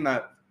not saying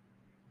that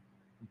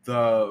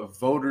the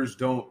voters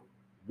don't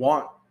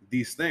want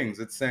these things.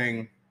 It's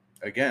saying,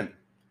 again,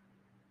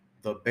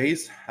 the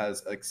base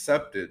has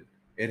accepted,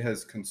 it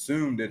has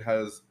consumed, it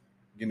has,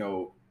 you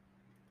know,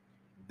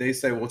 they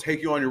say, we'll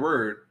take you on your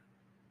word.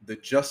 The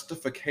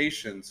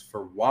justifications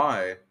for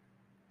why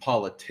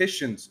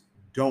politicians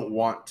don't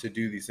want to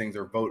do these things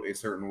or vote a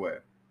certain way.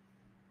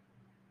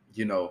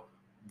 You know,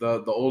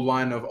 the old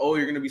line of, oh,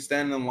 you're going to be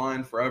standing in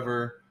line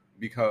forever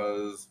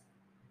because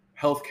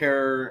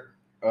healthcare,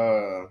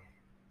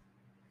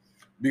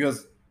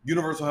 because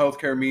universal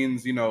healthcare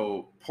means, you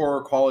know,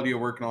 poor quality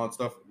of work and all that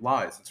stuff.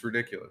 Lies. It's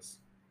ridiculous.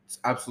 It's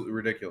absolutely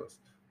ridiculous.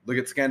 Look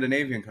at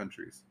Scandinavian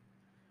countries.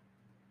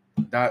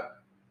 That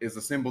is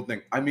a simple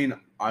thing. I mean,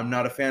 I'm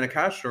not a fan of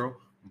Castro,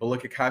 but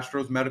look at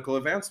Castro's medical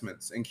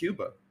advancements in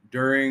Cuba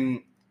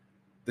during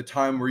the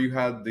time where you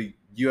had the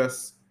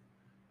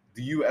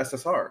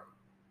USSR.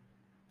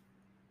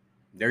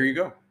 There you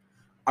go.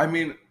 I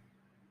mean,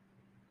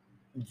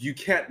 you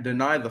can't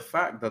deny the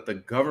fact that the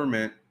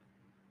government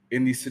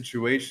in these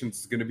situations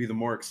is going to be the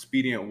more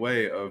expedient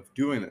way of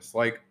doing this.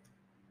 Like,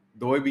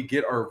 the way we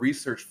get our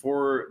research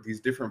for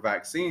these different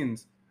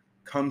vaccines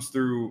comes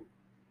through,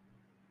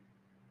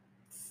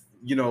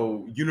 you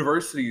know,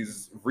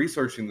 universities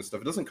researching this stuff.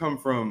 It doesn't come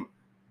from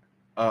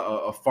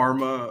a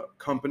pharma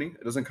company.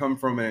 It doesn't come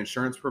from an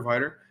insurance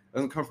provider. It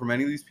doesn't come from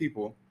any of these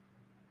people.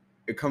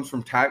 It comes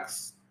from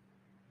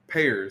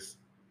taxpayers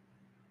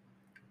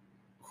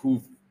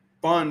who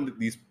fund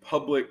these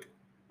public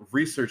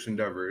research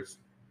endeavors.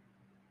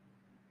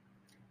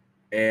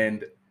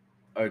 And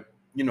a,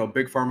 you know,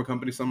 big pharma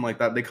company, something like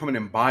that, they come in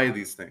and buy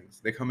these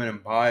things. They come in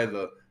and buy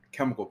the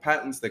chemical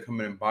patents. They come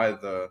in and buy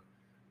the,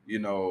 you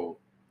know,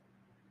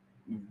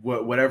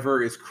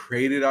 whatever is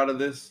created out of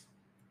this.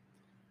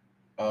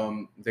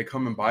 They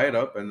come and buy it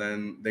up, and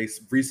then they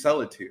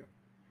resell it to you.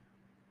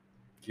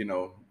 You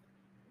know,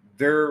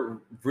 they're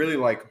really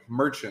like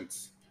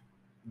merchants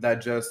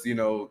that just, you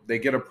know, they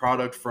get a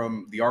product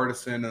from the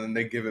artisan and then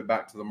they give it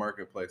back to the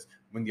marketplace,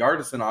 when the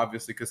artisan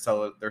obviously could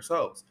sell it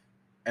themselves.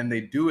 And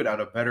they do it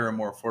at a better and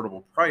more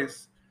affordable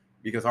price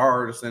because our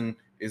artisan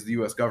is the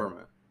US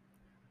government.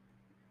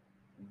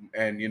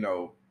 And, you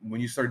know, when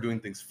you start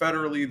doing things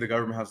federally, the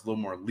government has a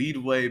little more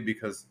leadway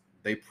because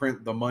they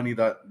print the money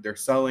that they're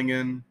selling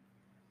in.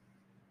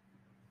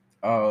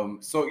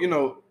 So, you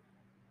know,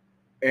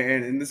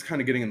 and this is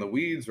kind of getting in the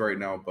weeds right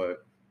now,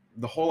 but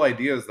the whole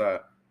idea is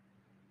that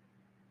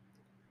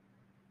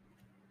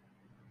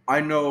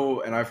I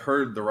know, and I've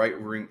heard the right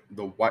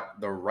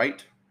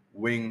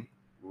wing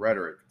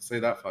rhetoric. Say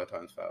that 5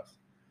 times fast.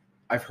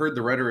 I've heard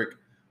the rhetoric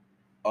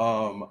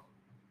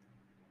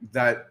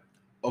that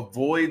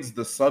avoids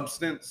the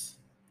substance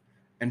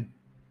and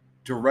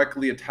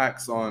directly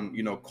attacks on,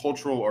 you know,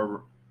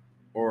 cultural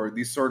or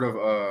these sort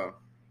of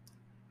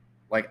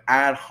like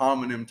ad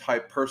hominem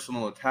type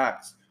personal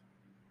attacks,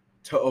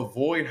 to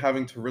avoid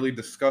having to really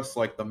discuss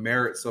like the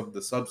merits of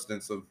the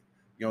substance of,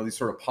 you know, these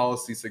sort of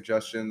policy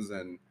suggestions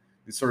and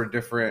these sort of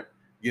different,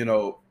 you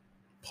know,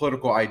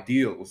 political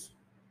ideals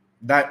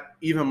that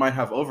even might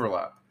have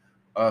overlap,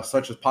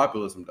 such as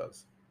populism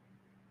does.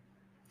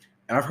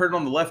 And I've heard it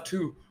on the left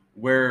too,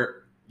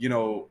 where, you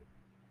know,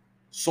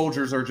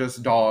 soldiers are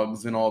just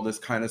dogs and all this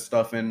kind of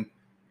stuff, and,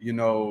 you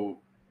know,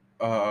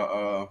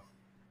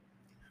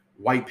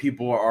 white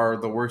people are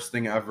the worst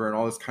thing ever and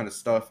all this kind of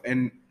stuff.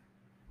 And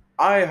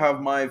I have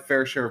my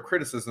fair share of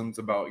criticisms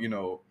about, you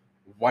know,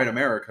 white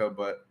America,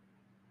 but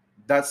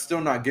that's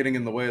still not getting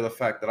in the way of the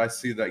fact that I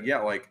see that, yeah,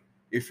 like,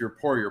 if you're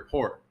poor, you're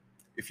poor.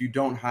 If you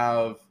don't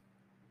have,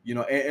 you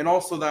know, and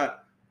also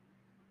that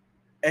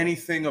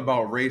anything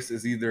about race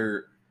is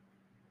either,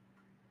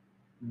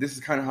 this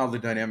is kind of how the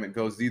dynamic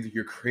goes. Either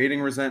you're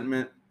creating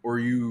resentment or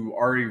you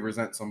already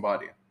resent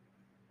somebody,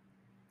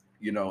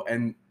 you know,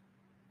 and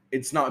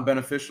it's not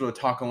beneficial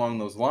to talk along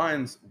those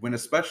lines when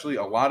especially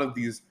a lot of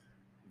these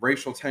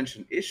racial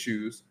tension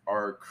issues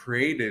are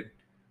created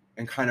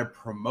and kind of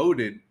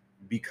promoted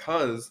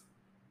because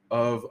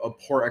of a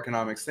poor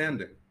economic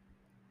standing.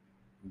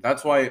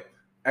 That's why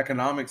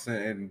economics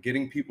and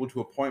getting people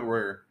to a point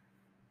where,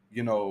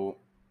 you know,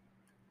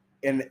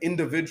 an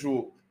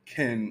individual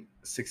can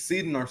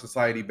succeed in our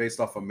society based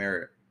off of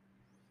merit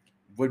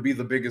would be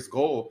the biggest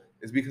goal,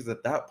 is because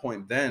at that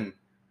point, then,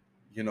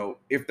 you know,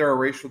 if there are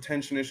racial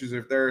tension issues,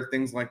 if there are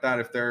things like that,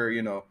 if there are,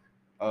 you know,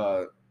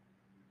 uh,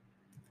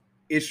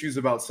 issues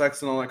about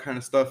sex and all that kind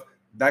of stuff,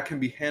 that can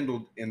be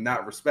handled in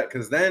that respect.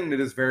 Because then it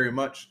is very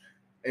much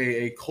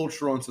a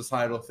cultural and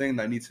societal thing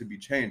that needs to be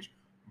changed.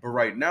 But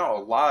right now,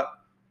 a lot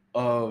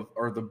of,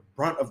 or the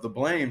brunt of the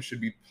blame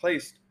should be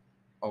placed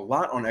a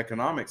lot on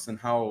economics and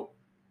how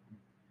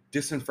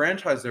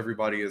disenfranchised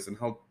everybody is and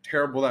how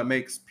terrible that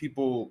makes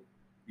people,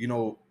 you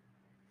know,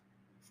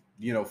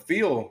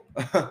 feel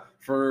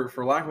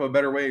for lack of a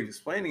better way of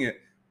explaining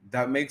it.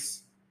 That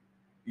makes,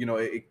 you know,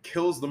 it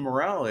kills the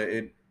morale.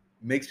 It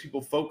makes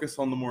people focus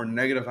on the more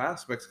negative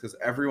aspects because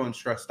everyone's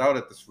stressed out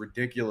at this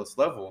ridiculous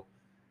level,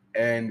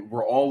 and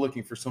we're all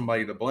looking for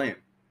somebody to blame.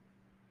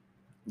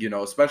 You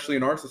know, especially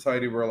in our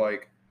society where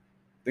like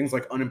things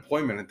like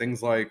unemployment and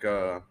things like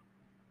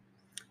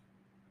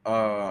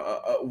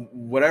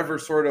whatever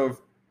sort of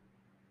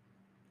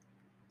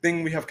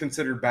thing we have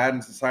considered bad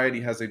in society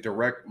has a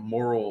direct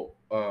moral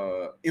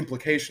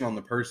implication on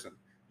the person.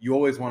 You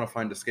always want to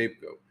find a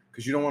scapegoat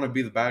because you don't want to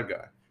be the bad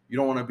guy. You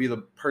don't want to be the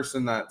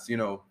person that's, you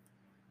know,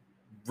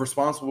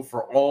 responsible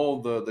for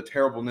all the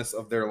terribleness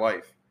of their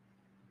life.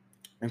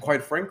 And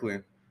quite frankly,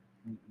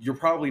 you're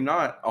probably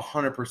not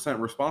 100%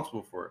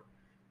 responsible for it.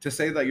 To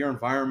say that your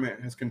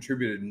environment has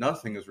contributed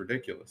nothing is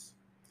ridiculous.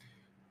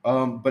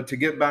 But to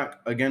get back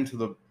again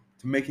to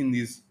making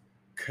these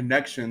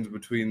connections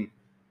between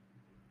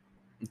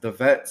the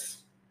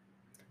vets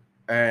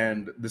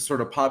and the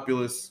sort of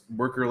populist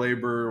worker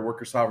labor,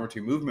 worker sovereignty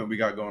movement we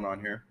got going on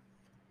here.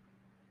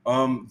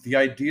 The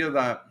idea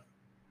that,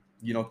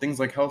 you know, things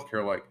like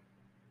healthcare, like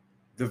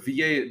the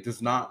VA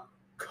does not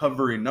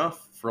cover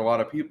enough for a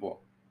lot of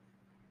people.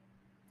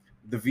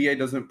 The VA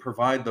doesn't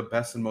provide the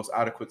best and most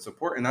adequate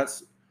support, and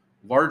that's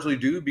largely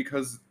due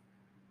because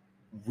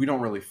we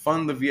don't really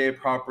fund the VA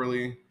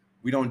properly.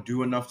 We don't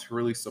do enough to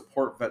really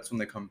support vets when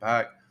they come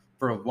back.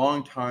 For a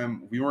long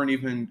time, we weren't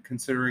even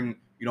considering,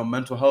 you know,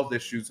 mental health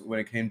issues when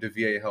it came to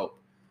VA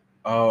help,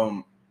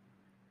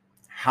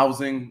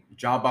 housing,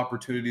 job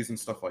opportunities, and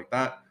stuff like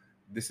that.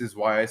 This is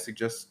why I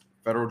suggest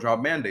federal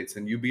job mandates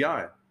and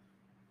UBI,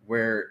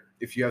 where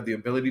if you have the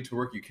ability to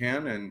work, you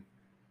can, and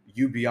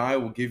UBI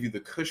will give you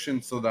the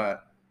cushion so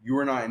that you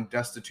are not in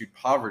destitute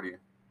poverty.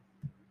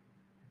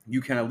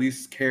 You can at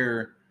least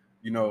care,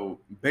 you know,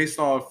 based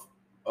off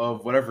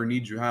of whatever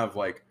needs you have.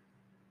 Like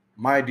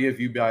my idea of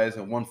UBI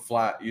isn't one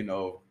flat, you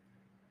know,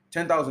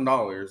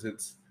 $10,000.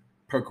 It's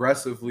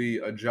progressively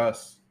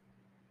adjust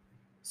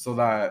so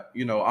that,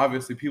 you know,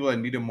 obviously people that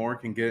need it more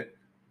can get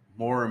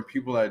more, and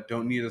people that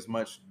don't need as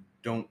much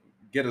don't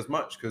get as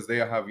much because they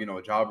have, you know,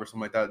 a job or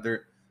something like that.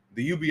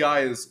 The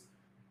UBI is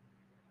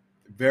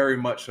very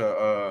much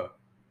to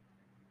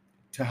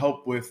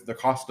help with the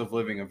cost of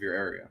living of your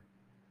area.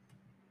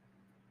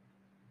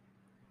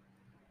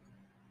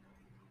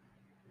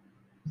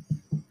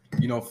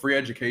 You know, free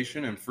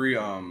education and free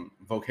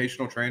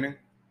vocational training.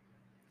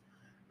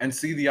 And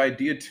see, the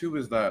idea too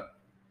is that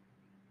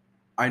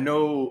I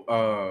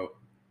know,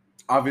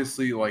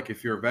 obviously, like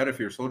if you're a vet, if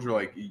you're a soldier,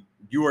 like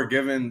you are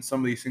given some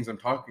of these things I'm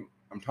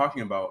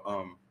talking about.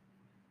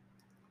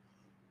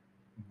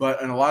 But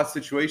in a lot of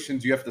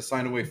situations, you have to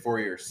sign away 4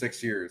 years,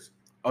 6 years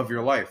of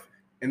your life,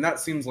 and that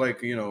seems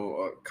like, you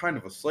know, kind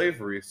of a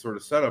slavery sort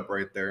of setup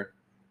right there,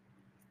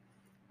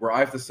 where I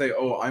have to say,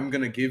 oh, I'm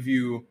going to give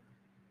you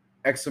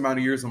X amount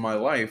of years of my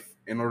life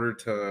in order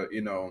to,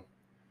 you know,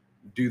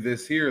 do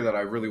this here that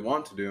I really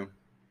want to do.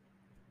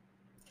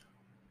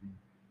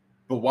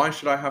 But why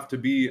should I have to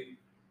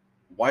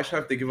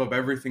give up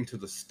everything to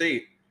the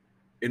state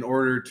in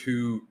order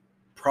to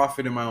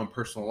profit in my own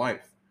personal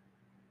life?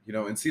 You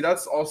know, and see,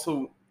 that's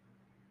also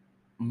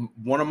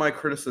one of my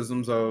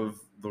criticisms of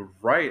the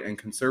right and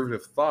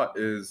conservative thought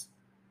is,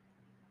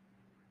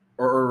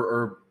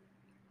 or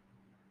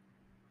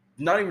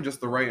not even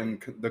just the right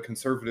and the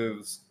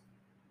conservatives,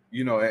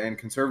 you know, and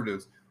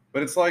conservatives,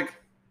 but it's like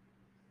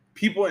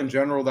people in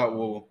general that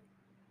will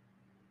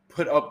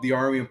put up the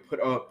army and put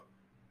up,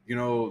 you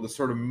know, the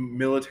sort of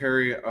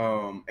military,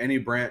 any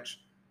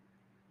branch,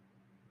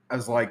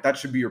 as like that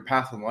should be your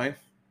path in life.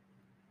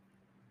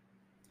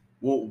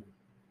 Well,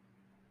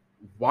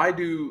 why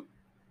do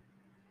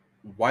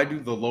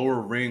the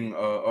lower ring,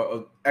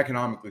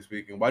 economically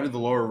speaking, why do the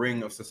lower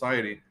ring of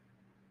society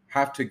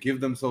have to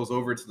give themselves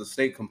over to the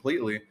state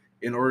completely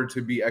in order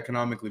to be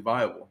economically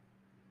viable?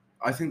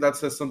 I think that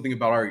says something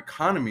about our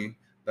economy,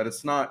 that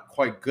it's not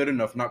quite good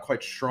enough, not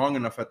quite strong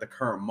enough at the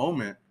current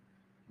moment,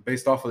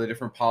 based off of the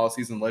different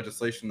policies and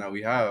legislation that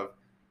we have,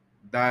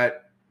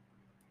 that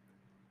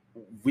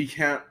we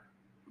can't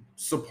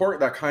support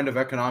that kind of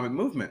economic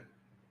movement.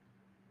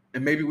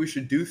 And maybe we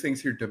should do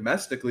things here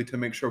domestically to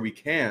make sure we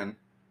can,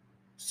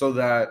 so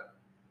that,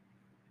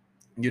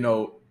 you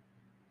know,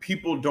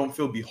 people don't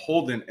feel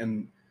beholden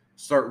and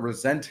start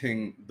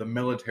resenting the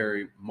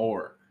military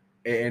more.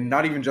 And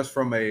not even just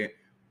from a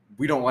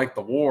we don't like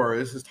the war.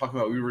 This is talking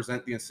about we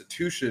resent the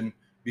institution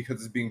because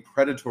it's being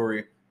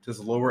predatory to this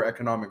lower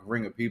economic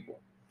ring of people.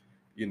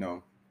 You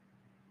know,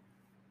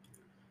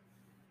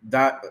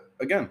 that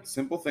again,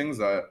 simple things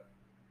that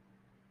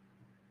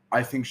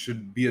I think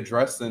should be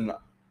addressed, and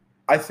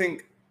I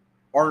think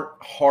aren't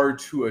hard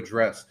to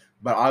address.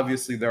 But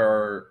obviously, there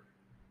are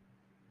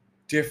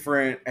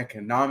different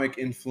economic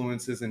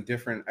influences and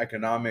different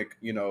economic,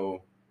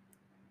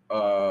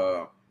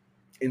 uh,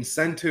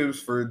 incentives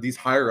for these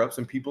higher ups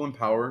and people in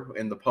power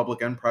in the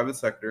public and private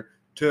sector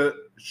to,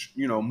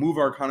 move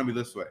our economy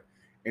this way.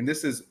 And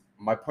this is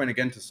my point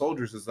again to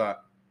soldiers is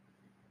that,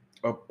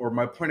 or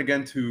my point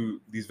again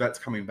to these vets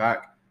coming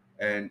back,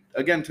 and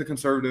again to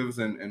conservatives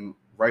and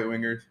right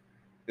wingers,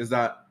 is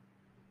that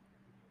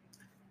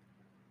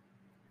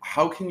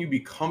how can you be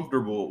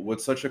comfortable with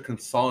such a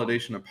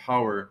consolidation of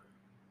power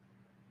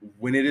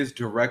when it is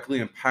directly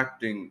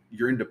impacting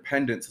your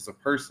independence as a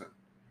person?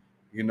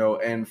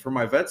 And for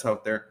my vets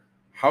out there,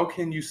 how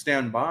can you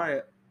stand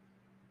by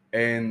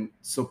and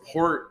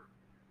support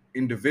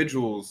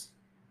individuals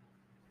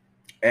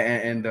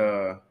and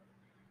a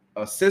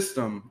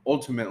system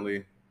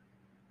ultimately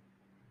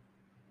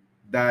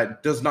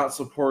that does not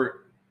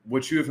support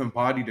what you have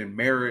embodied in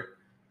merit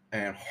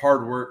and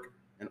hard work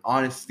and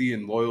honesty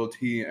and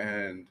loyalty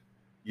and,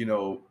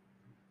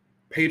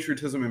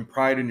 patriotism and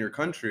pride in your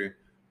country,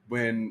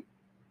 when,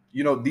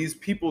 these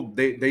people,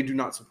 they do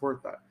not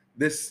support that.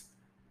 This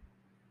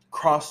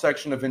cross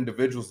section of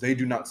individuals, they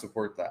do not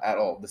support that at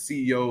all. The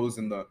CEOs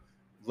and the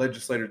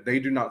legislators, they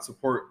do not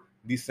support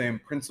these same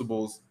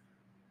principles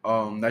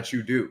that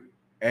you do,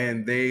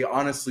 and they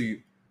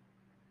honestly,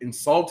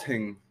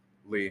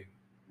 insultingly,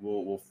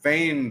 will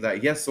feign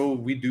that yes, so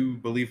we do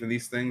believe in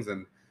these things,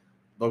 and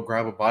they'll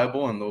grab a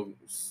Bible and they'll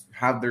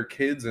have their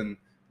kids and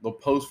they'll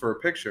pose for a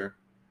picture,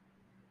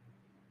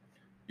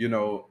 you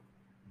know.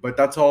 But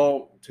that's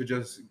all to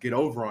just get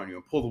over on you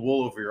and pull the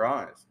wool over your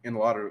eyes in a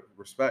lot of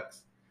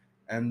respects.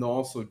 And they'll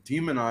also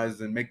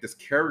demonize and make this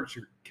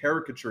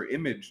caricature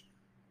image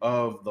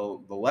of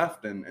the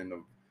left and of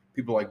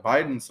people like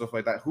Biden and stuff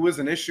like that, who is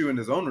an issue in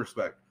his own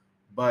respect,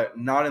 but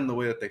not in the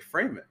way that they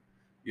frame it,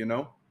 you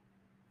know?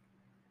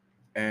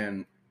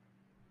 And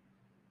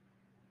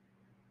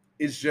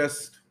it's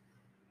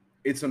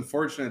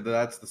unfortunate that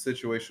that's the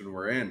situation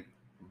we're in.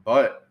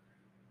 But,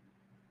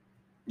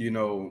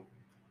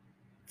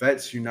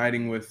 vets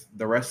uniting with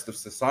the rest of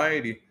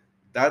society,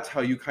 that's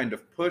how you kind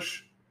of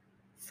push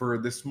for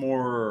this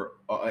more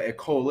a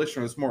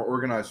coalition, this more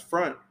organized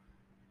front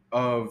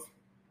of,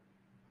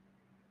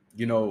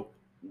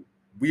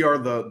 we are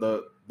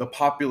the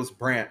populist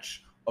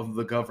branch of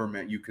the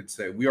government, you could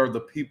say. We are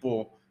the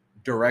people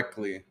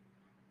directly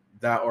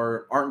that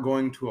aren't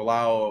going to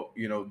allow,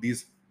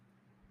 these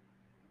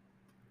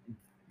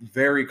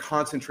very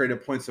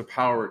concentrated points of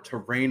power to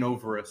reign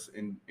over us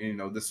in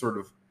this sort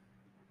of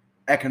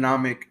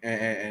economic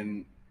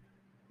and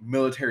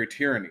military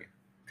tyranny,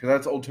 because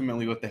that's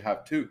ultimately what they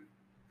have too.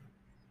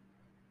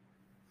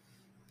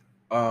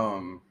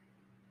 And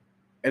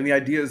the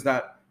idea is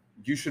that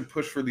you should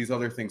push for these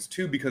other things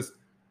too, because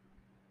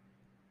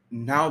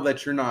now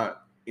that you're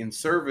not in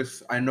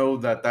service, I know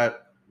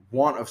that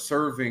want of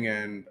serving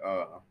and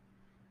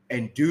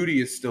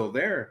duty is still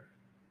there.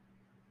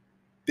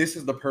 This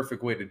is the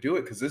perfect way to do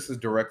it, because this is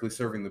directly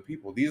serving the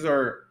people. These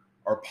are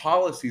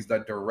policies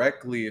that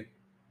directly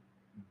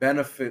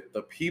benefit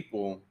the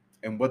people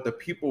and what the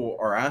people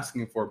are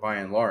asking for by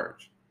and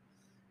large.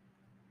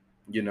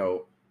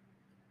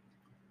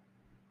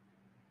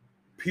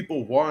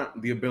 People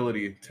want the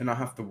ability to not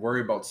have to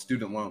worry about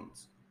student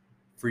loans,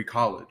 free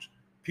college.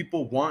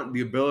 People want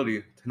the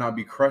ability to not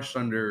be crushed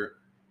under,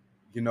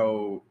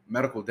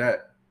 medical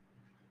debt.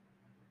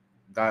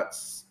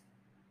 That's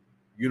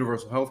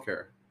universal health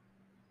care.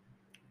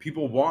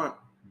 People want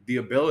the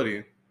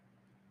ability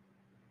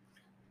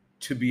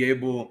to be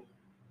able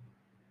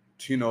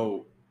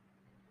to,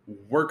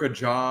 work a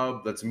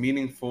job that's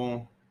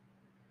meaningful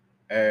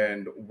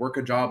and work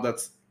a job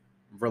that's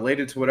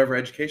related to whatever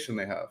education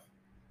they have.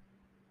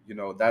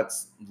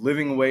 That's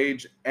living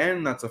wage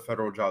and that's a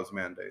federal jobs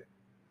mandate.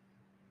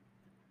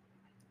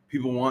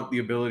 People want the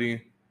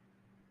ability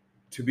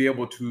to be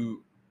able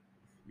to,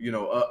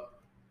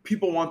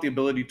 people want the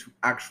ability to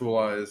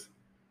actualize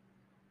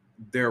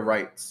their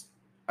rights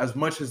as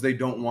much as they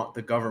don't want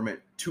the government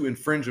to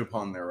infringe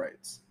upon their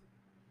rights.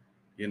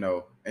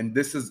 And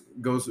this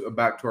goes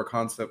back to our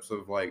concepts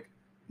of like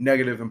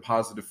negative and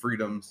positive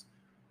freedoms.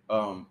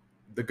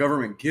 The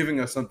government giving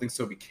us something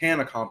so we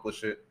can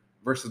accomplish it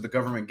versus the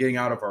government getting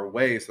out of our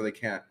way so they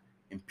can't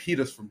impede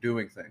us from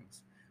doing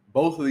things.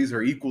 Both of these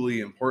are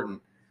equally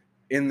important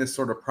in this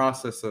sort of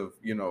process of,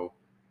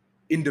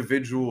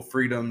 individual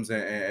freedoms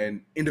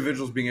and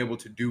individuals being able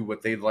to do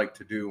what they'd like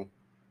to do,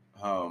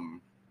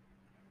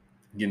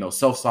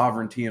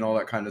 self-sovereignty and all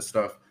that kind of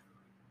stuff.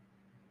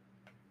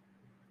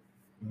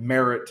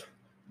 Merit,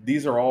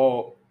 these are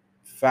all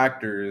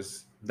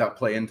factors that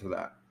play into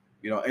that.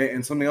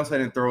 And something else I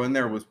didn't throw in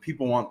there was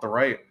people want the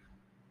right,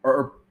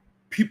 or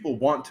people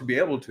want to be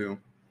able to,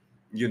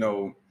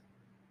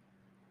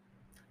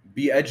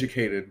 be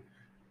educated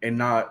and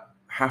not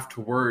have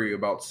to worry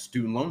about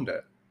student loan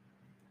debt.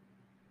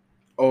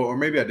 Oh, or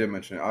maybe I did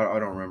mention it. I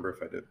don't remember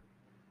if I did.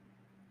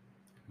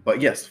 But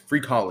yes,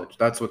 free college.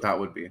 That's what that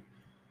would be.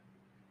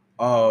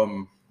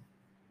 Um,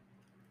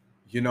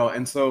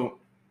 and so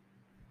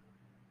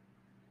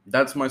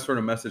that's my sort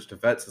of message to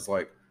vets is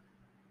like,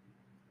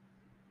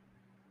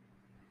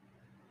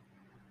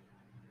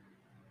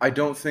 I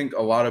don't think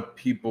a lot of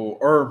people,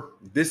 or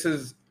this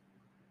is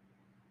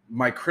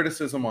my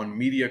criticism on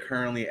media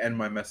currently and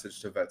my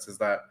message to vets is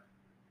that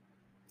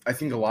I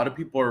think a lot of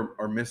people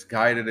are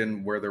misguided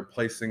in where they're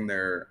placing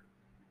their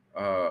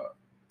uh,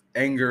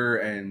 anger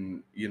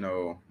and,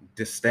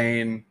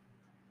 disdain.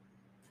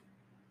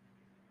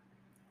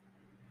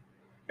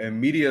 And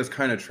media has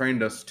kind of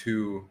trained us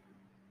to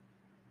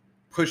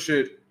push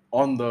it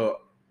on the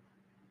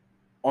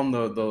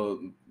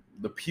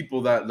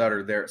people that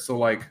are there. So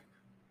like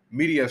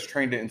media has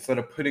trained it, instead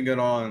of putting it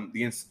on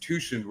the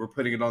institution, we're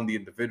putting it on the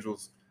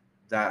individuals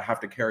that have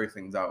to carry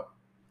things out.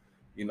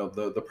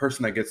 The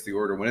person that gets the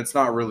order, when it's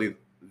not really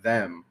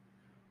them.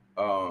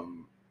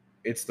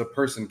 It's the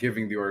person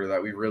giving the order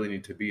that we really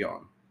need to be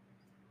on.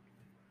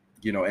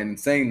 And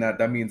saying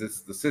that means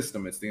it's the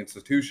system, it's the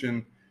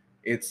institution,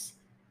 it's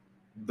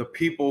the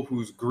people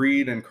whose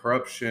greed and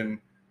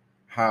corruption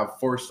have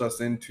forced us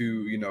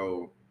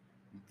into,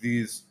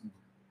 these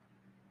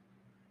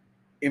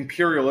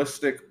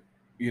imperialistic,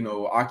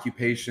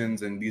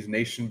 occupations and these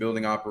nation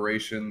building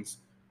operations,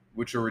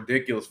 which are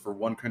ridiculous for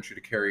one country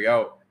to carry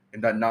out,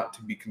 and that not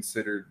to be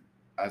considered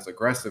as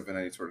aggressive in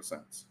any sort of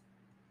sense.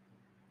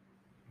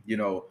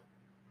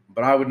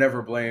 But I would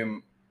never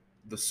blame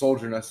the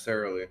soldier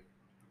necessarily.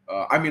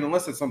 I mean,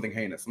 unless it's something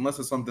heinous, unless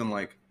it's something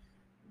like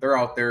they're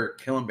out there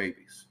killing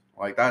babies,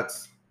 like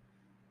that's,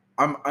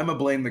 I'm gonna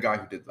blame the guy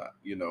who did that.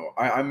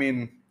 I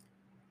mean,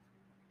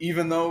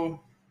 even though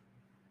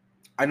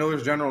I know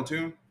there's General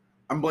too,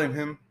 I'm blaming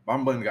him, but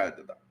I'm blaming the guy that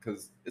did that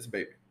because it's a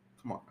baby.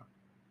 Come on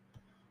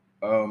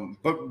now.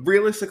 But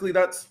realistically,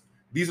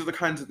 these are the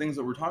kinds of things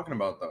that we're talking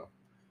about, though.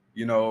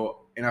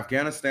 In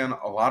Afghanistan,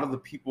 a lot of the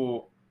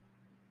people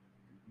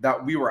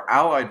that we were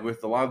allied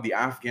with, a lot of the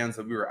Afghans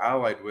that we were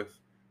allied with,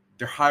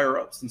 their higher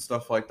ups and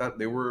stuff like that,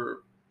 they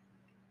were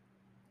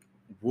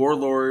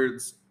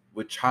warlords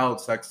with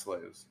child sex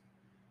slaves.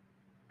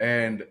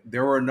 And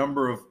there were a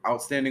number of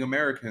outstanding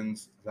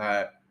Americans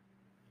that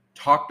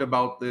talked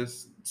about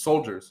this,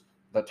 soldiers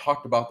that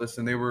talked about this,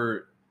 and they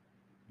were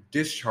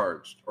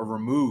discharged or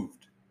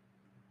removed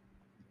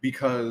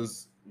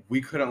because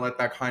we couldn't let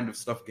that kind of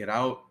stuff get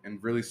out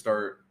and really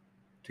start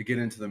to get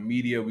into the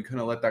media. We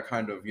couldn't let that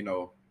kind of,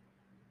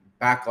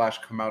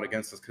 backlash come out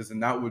against us, because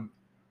then that would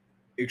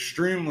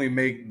extremely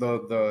make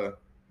the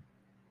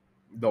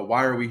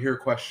why are we here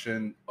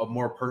question a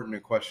more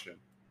pertinent question.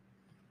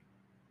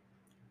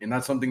 And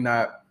that's something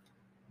that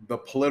the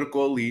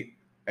political elite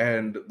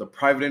and the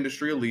private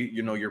industry elite,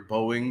 your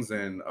Boeings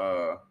and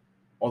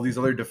all these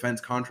other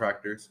defense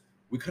contractors,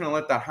 we couldn't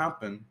let that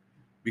happen,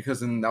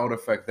 because then that would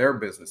affect their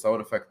business, that would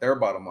affect their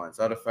bottom lines,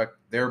 that would affect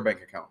their bank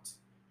accounts.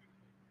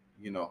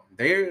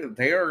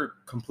 They are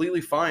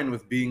completely fine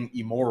with being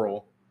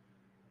immoral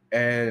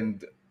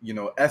and,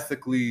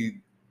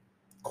 ethically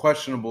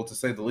questionable, to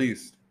say the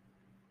least,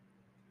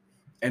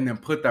 and then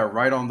put that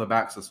right on the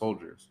backs of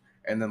soldiers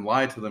and then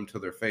lie to them to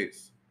their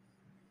face.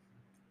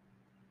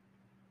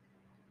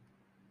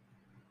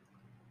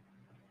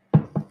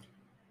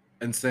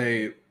 And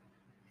say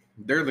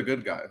they're the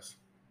good guys.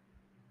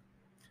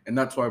 And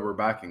that's why we're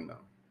backing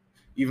them,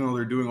 even though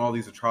they're doing all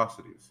these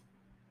atrocities.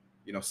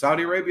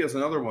 Saudi Arabia is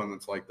another one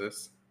that's like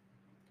this,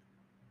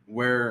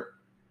 where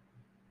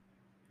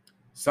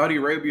Saudi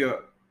Arabia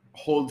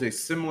holds a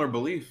similar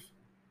belief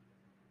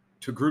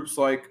to groups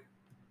like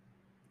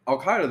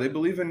Al-Qaeda. They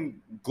believe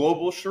in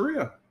global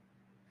Sharia.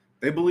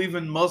 They believe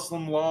in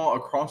Muslim law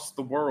across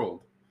the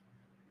world.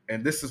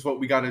 And this is what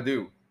we got to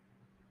do.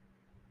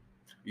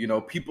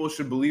 People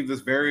should believe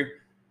this very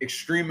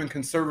extreme and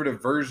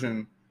conservative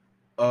version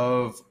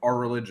of our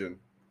religion.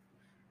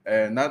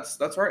 And that's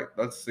right.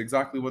 That's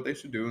exactly what they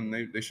should do. And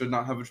they should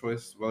not have a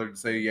choice whether to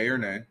say yay or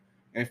nay.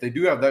 And if they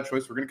do have that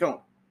choice, we're going to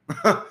kill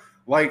them.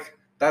 Like,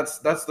 that's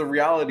the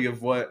reality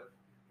of what,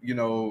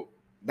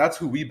 that's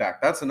who we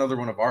back. That's another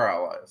one of our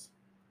allies.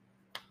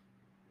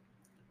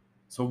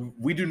 So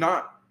we do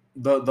not,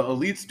 the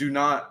elites do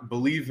not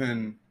believe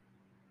in,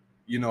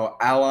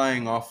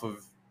 allying off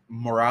of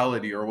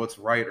morality or what's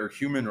right or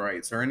human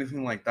rights or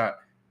anything like that.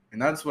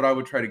 And that's what I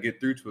would try to get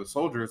through to a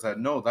soldier, is that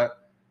no, that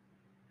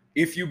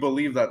if you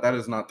believe that, that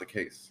is not the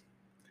case.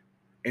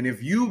 And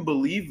if you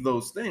believe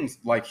those things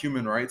like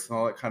human rights and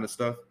all that kind of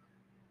stuff,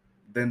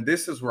 then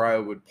this is where I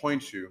would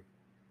point you,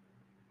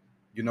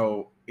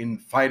 in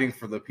fighting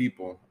for the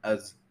people,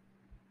 as,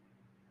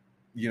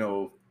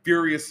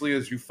 furiously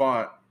as you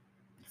fought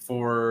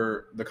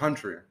for the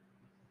country.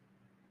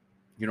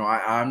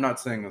 I'm not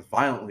saying as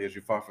violently as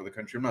you fought for the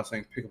country. I'm not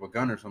saying pick up a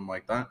gun or something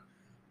like that.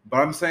 But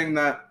I'm saying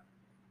that,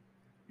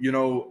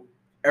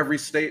 every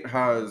state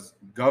has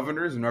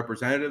governors and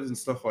representatives and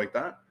stuff like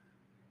that.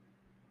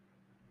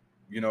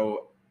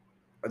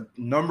 a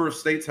number of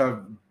states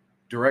have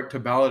direct to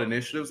ballot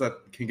initiatives that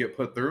can get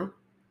put through.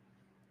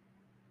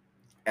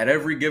 At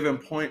every given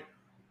point,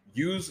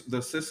 use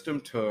the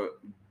system to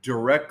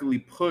directly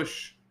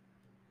push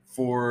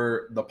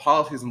for the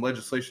policies and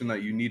legislation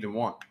that you need and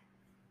want,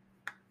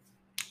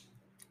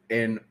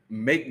 and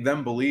make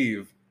them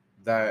believe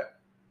that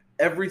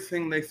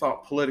everything they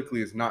thought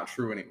politically is not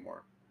true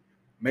anymore.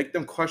 Make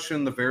them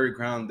question the very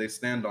ground they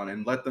stand on,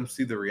 and let them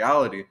see the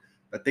reality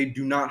that they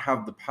do not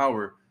have the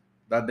power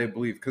that they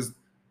believe. Because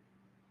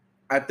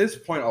at this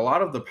point, a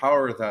lot of the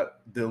power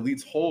that the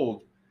elites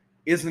hold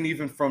isn't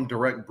even from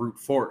direct brute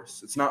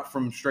force. It's not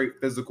from straight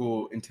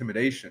physical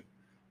intimidation.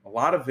 A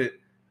lot of it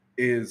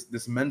is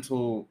this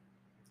mental,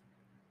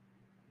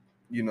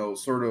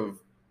 sort of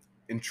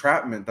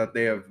entrapment that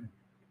they have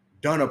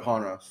done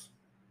upon us,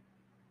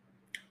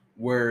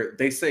 where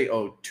they say,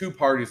 oh, two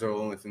parties are the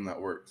only thing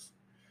that works.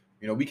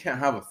 We can't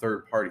have a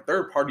third party.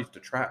 Third parties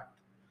detract.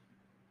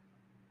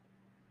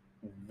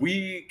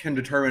 We can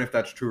determine if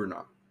that's true or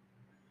not.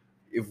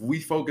 If we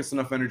focus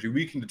enough energy,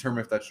 we can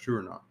determine if that's true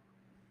or not.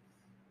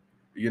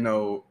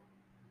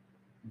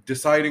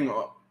 Deciding,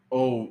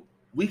 oh,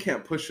 we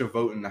can't push a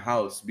vote in the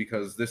House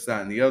because this,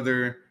 that, and the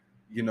other.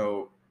 You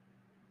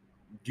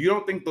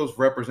don't think those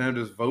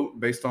representatives vote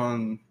based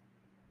on,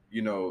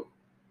 the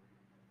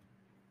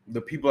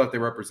people that they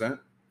represent?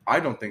 I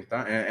don't think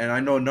that, and I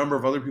know a number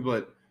of other people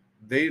that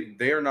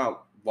they are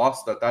not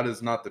lost that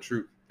is not the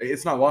truth.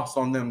 It's not lost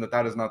on them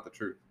that is not the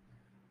truth.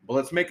 But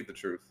let's make it the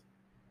truth,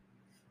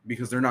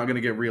 because they're not going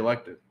to get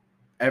reelected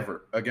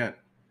ever again.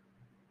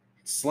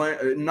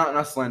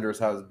 Not slanderous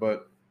has,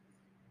 but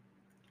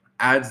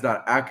ads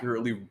that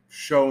accurately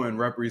show and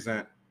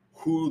represent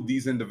who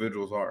these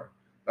individuals are.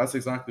 That's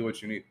exactly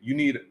what you need. You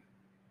need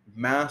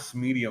mass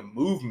media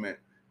movement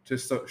to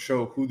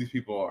show who these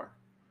people are.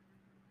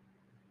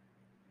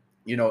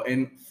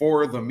 And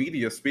for the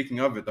media, speaking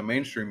of it, the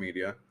mainstream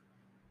media,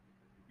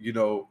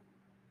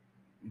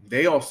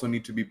 they also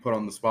need to be put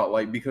on the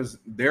spotlight, because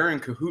they're in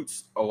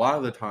cahoots a lot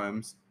of the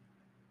times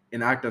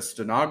and act as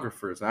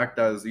stenographers, act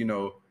as,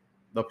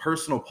 the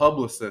personal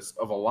publicists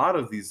of a lot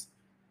of these,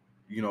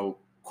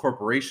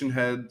 corporation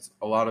heads,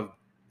 a lot of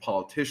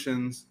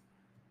politicians,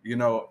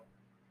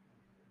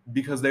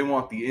 because they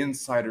want the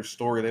insider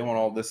story, they want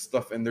all this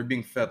stuff, and they're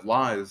being fed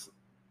lies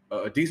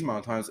a decent amount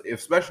of times,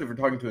 especially if you're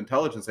talking to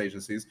intelligence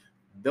agencies.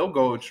 They'll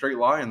go a straight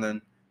lie and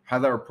then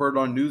have that reported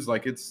on news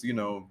like it's,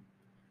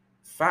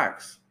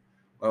 facts.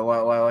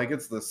 Like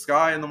it's the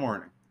sky in the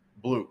morning,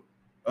 blue.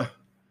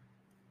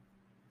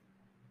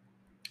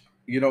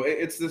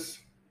 It's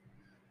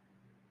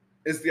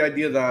the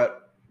idea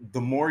that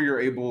the more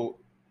you're able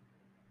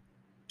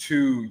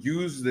to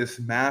use this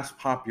mass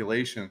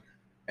population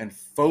and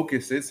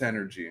focus its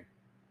energy,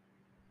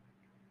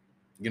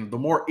 the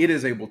more it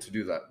is able to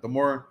do that, the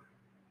more,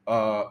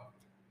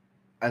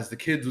 as the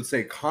kids would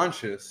say,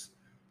 conscious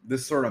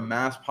this sort of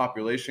mass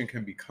population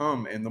can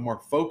become, and the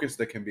more focused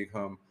it can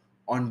become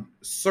on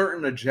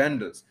certain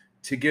agendas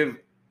to give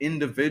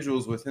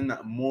individuals within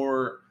that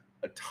more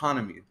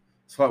autonomy,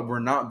 so that we're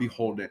not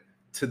beholden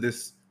to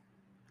this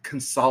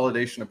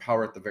consolidation of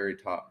power at the very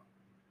top.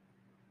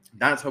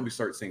 That's how we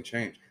start seeing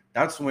change.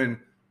 That's when,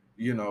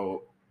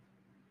 they'll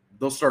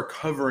start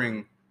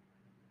covering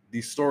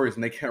these stories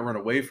and they can't run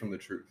away from the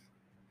truth.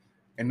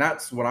 And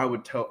that's what I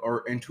would tell,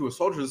 and to a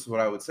soldier, this is what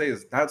I would say,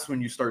 is that's when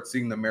you start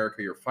seeing the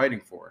America you're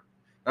fighting for.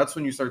 That's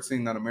when you start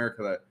seeing that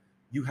America that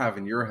you have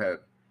in your head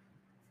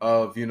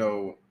of,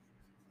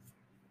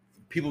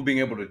 people being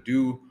able to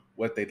do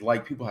what they'd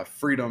like. People have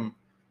freedom.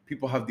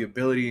 People have the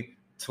ability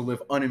to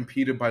live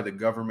unimpeded by the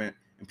government.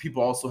 And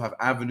people also have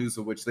avenues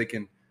of which they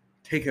can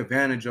take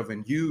advantage of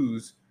and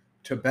use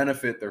to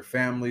benefit their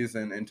families,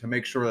 and to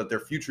make sure that their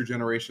future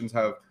generations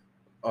have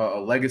a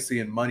legacy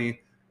and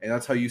money. And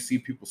that's how you see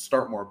people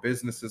start more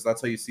businesses.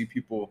 That's how you see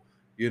people,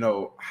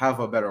 have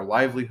a better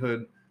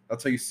livelihood.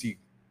 That's how you see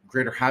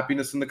greater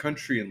happiness in the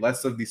country, and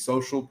less of these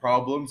social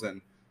problems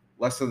and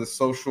less of the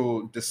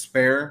social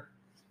despair.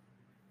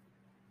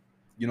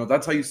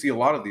 That's how you see a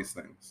lot of these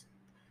things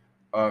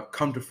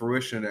come to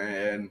fruition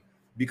and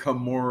become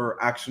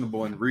more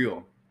actionable and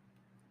real.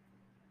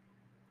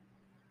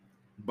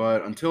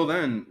 But until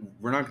then,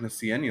 we're not going to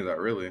see any of that,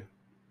 really,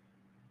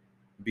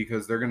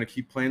 because they're going to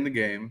keep playing the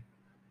game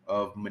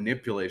of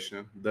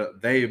manipulation,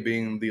 they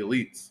being the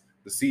elites,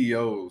 the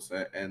CEOs,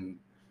 and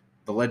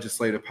the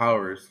legislative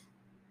powers.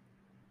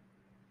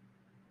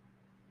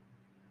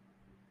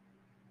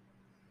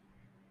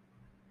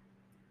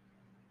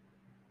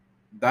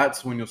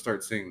 That's when you'll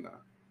start seeing that,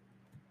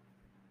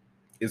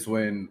 is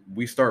when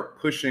we start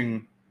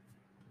pushing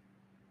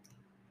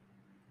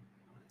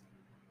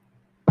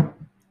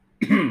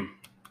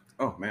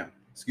oh man,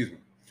 excuse me,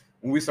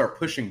 when we start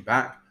pushing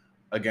back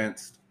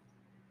against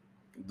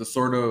the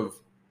sort of,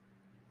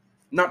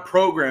 not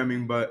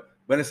programming, but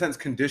in a sense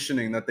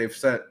conditioning that they've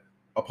set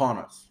upon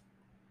us.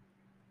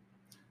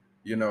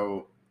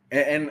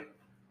 And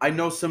I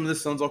know some of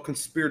this sounds all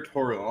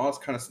conspiratorial and all this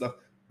kind of stuff,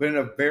 but in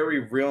a very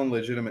real and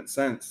legitimate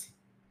sense,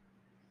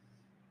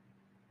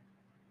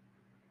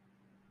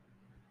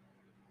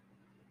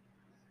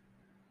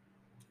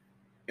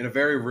 in a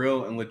very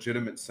real and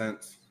legitimate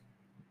sense,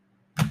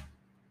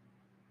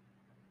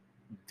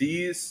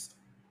 these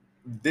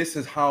this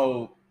is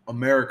how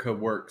America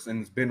works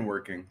and it's been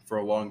working for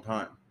a long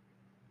time.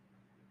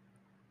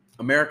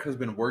 America's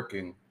been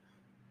working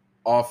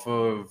off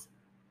of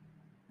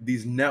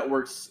these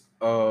networks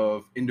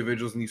of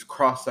individuals and these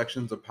cross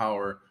sections of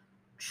power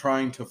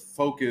trying to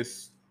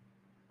focus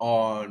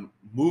on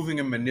moving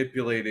and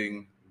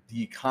manipulating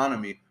the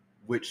economy,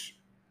 which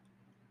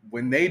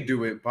when they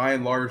do it, by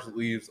and large,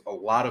 leaves a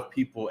lot of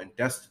people in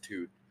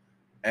destitute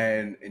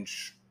and in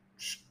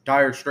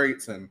dire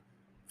straits and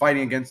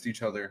fighting against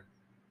each other,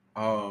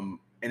 and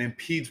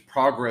impedes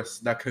progress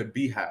that could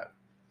be had.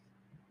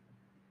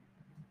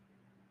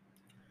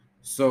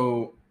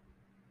 So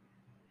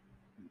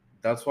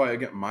that's why,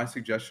 again, my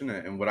suggestion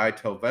and what I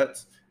tell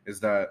vets is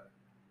that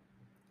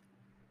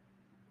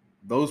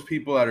those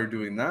people that are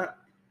doing that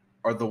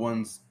are the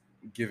ones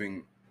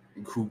giving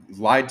who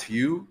lied to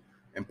you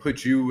and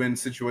put you in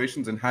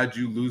situations and had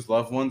you lose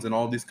loved ones and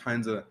all these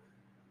kinds of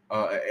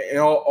and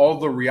all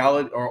the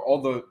reality or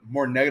all the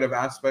more negative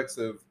aspects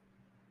of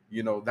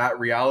that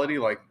reality.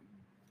 Like,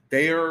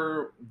 they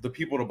are the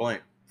people to blame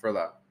for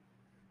that.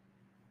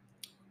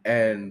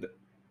 And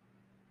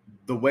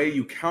the way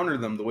you counter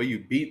them, the way you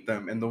beat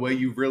them, and the way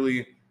you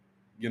really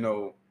you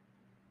know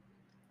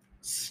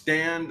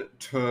stand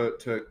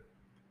to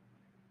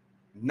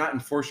not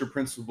enforce your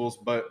principles,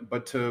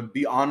 but to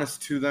be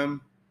honest to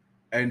them,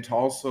 and to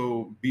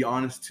also be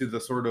honest to the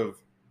sort of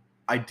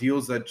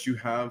ideals that you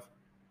have.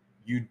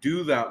 You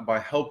do that by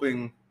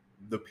helping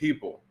the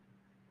people.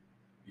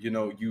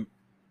 You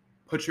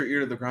put your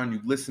ear to the ground.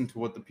 You listen to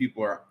what the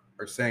people are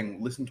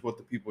saying. Listen to what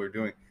the people are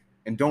doing,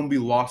 and don't be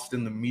lost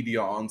in the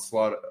media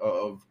onslaught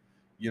of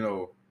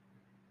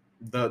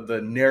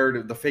the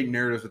narrative, the fake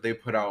narratives that they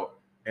put out,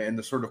 and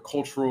the sort of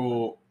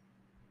cultural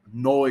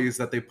noise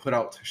that they put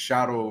out to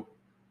shadow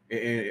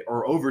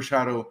or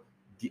overshadow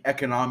the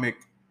economic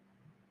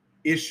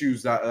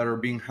issues that are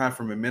being had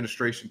from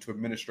administration to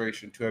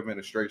administration to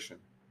administration.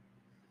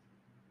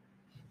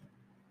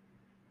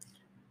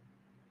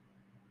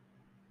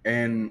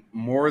 And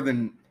more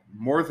than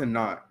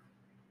not,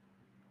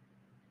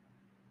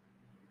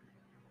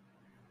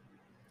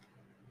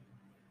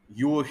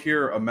 you will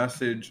hear a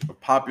message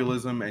of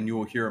populism, and you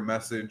will hear a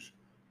message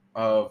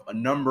of a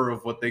number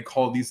of what they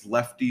call these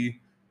lefty,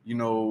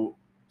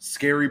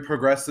 scary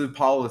progressive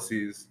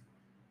policies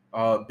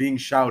being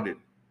shouted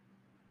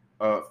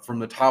from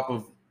the top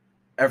of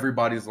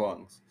everybody's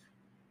lungs.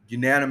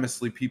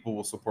 Unanimously, people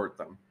will support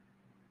them.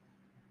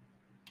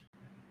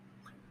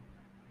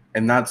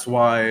 And that's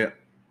why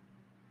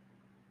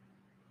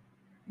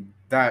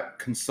that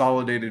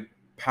consolidated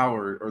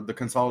power, or the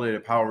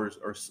consolidated powers,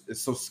 is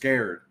so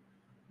scared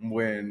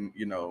when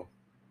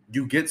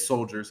you get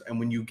soldiers and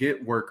when you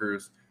get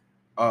workers,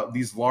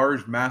 these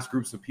large mass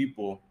groups of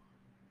people,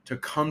 to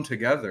come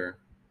together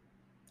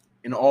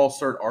and all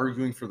start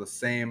arguing for the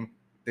same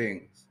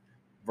things,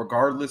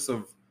 regardless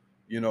of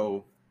you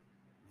know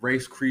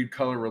race, creed,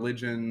 color,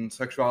 religion,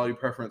 sexuality,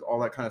 preference, all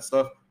that kind of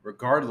stuff.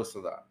 Regardless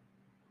of that,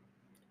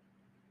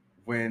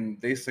 when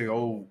they say,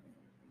 "Oh,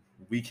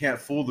 we can't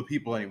fool the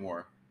people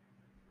anymore,"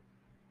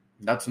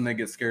 that's when they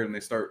get scared and they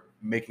start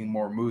making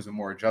more moves and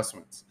more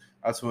adjustments.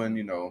 That's when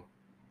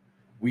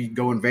we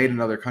go invade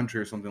another country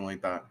or something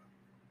like that.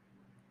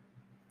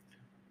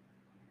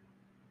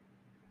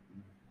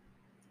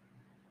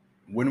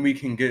 When we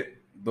can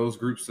get those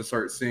groups to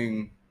start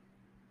seeing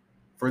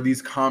for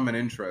these common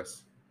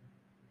interests,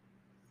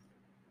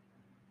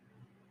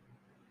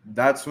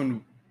 that's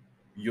when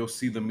you'll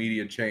see the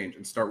media change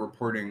and start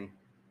reporting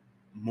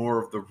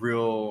more of the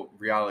real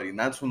reality. And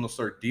that's when they'll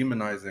start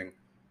demonizing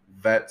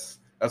vets.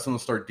 That's when they'll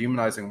start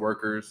demonizing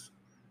workers.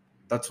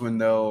 That's when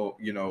they'll,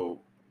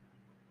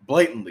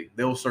 blatantly,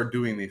 they'll start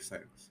doing these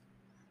things.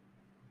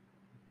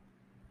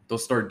 They'll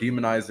start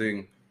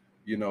demonizing,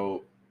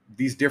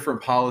 these different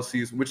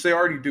policies, which they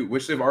already do,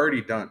 which they've already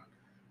done.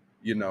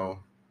 You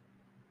know,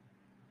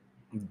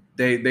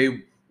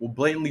 they will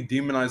blatantly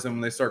demonize them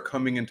when they start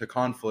coming into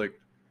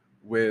conflict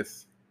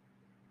with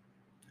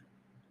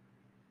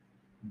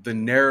the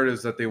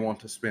narratives that they want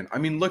to spin. I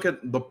mean, look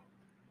at the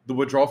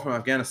withdrawal from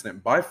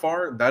Afghanistan. By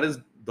far, that is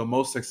the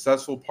most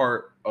successful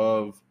part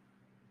of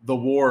the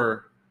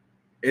war.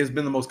 It has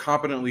been the most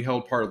competently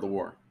held part of the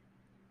war.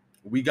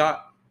 We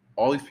got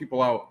all these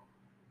people out,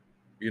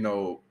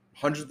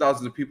 hundreds of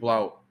thousands of people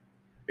out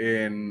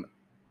in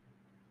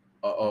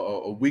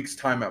a week's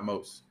time at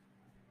most.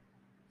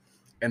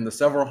 And the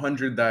several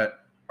hundred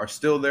that are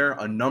still there,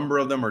 a number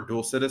of them are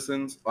dual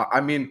citizens.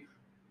 I mean,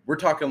 we're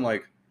talking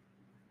like,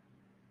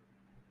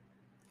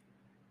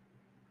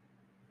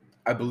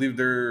 I believe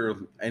they're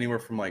anywhere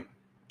from like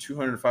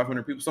 200 to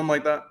 500 people, something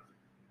like that.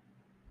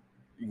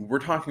 We're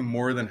talking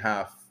more than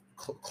half,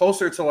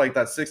 closer to like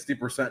that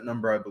 60%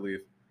 number, I believe,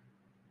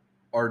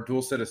 are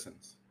dual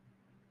citizens.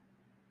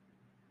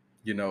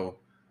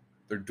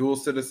 They're dual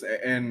citizens,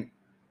 and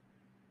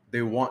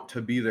they want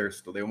to be there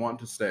still. They want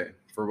to stay.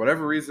 For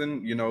whatever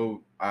reason,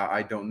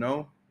 I don't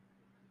know.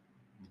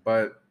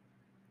 But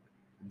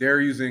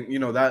they're using,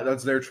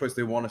 that's their choice.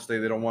 They want to stay.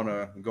 They don't want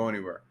to go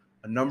anywhere.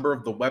 A number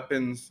of the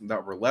weapons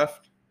that were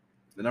left,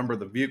 the number of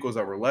the vehicles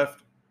that were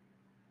left,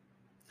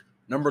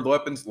 number of the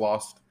weapons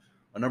lost.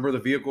 A number of the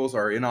vehicles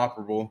are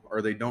inoperable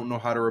or they don't know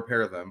how to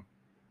repair them.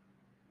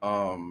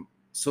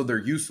 So they're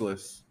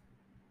useless.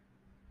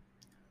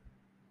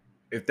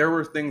 If there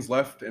were things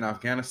left in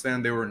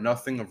Afghanistan, they were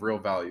nothing of real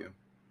value.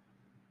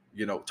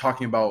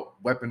 Talking about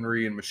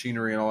weaponry and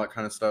machinery and all that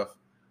kind of stuff,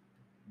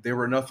 they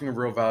were nothing of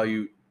real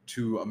value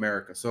to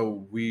America.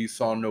 So we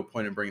saw no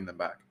point in bringing them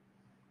back.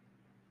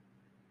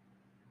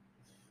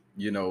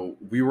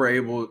 We were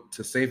able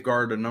to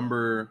safeguard a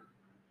number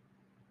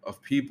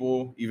of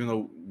people, even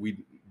though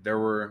there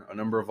were a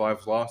number of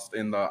lives lost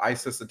in the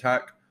ISIS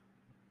attack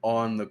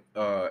on the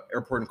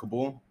airport in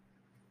Kabul.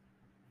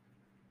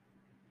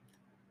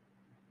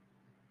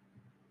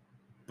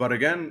 But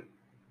again,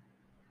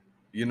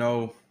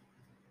 in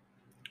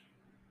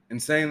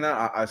saying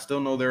that, I still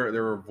know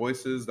there are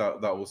voices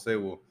that will say,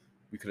 well,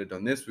 we could have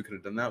done this, we could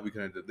have done that, we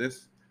could have done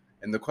this.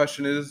 And the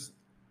question is,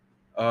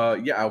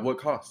 at what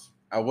cost?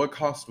 At what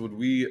cost would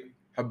we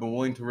have been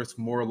willing to risk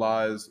more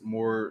lives,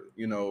 more,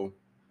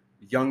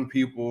 young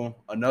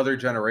people, another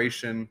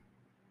generation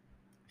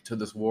to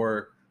this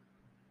war?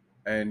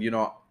 And,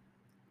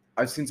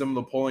 I've seen some of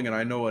the polling, and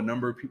I know a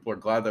number of people are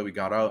glad that we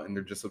got out, and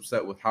they're just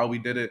upset with how we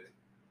did it.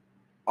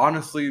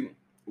 Honestly,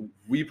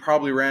 we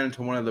probably ran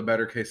into one of the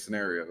better case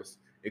scenarios.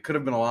 It could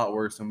have been a lot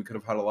worse, and we could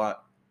have had a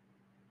lot,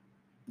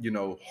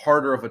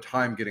 harder of a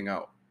time getting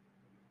out.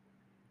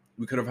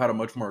 We could have had a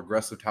much more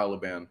aggressive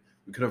Taliban.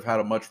 We could have had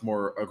a much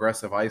more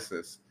aggressive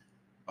ISIS.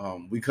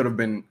 They could have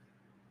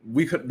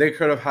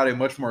had a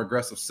much more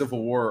aggressive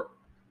civil war,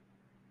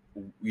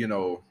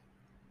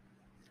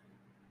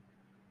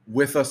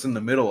 with us in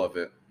the middle of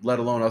it, let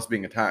alone us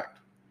being attacked.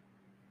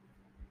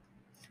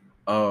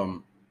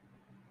 So,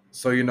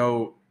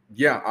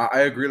 I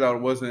agree that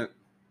it wasn't,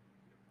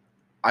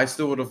 I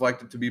still would have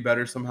liked it to be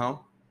better somehow.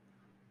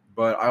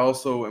 But I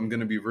also am going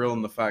to be real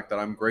in the fact that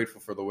I'm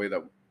grateful for the way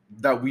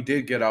that we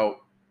did get out,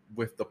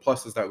 with the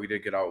pluses that we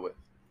did get out with.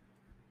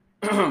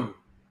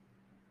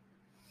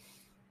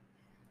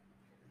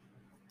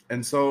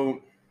 And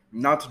so,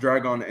 not to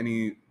drag on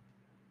any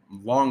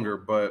longer,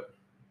 but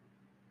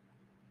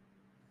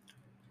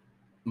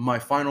my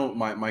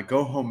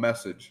go home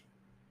message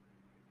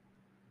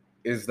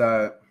is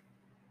that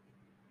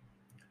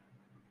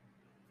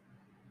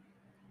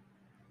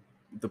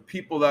the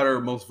people that are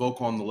most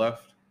vocal on the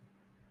left,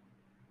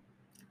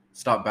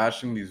 stop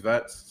bashing these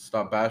vets,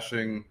 stop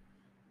bashing,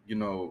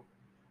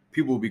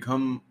 people who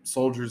become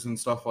soldiers and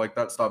stuff like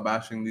that, stop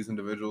bashing these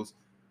individuals,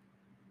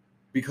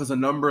 because a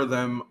number of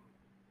them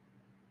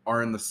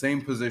are in the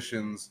same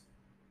positions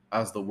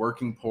as the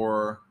working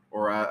poor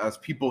or as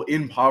people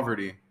in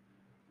poverty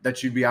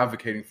that you'd be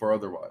advocating for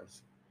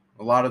otherwise.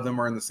 A lot of them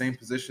are in the same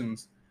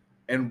positions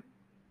and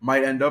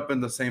might end up in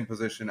the same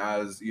position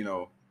as,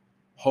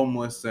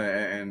 homeless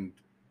and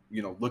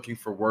looking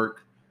for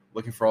work,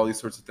 looking for all these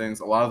sorts of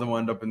things. A lot of them will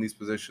end up in these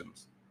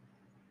positions.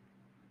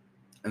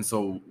 And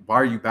so why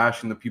are you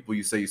bashing the people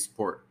you say you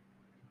support?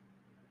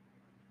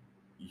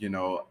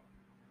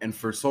 And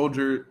for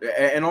soldiers,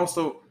 and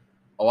also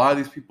a lot of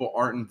these people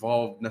aren't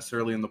involved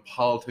necessarily in the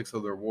politics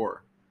of their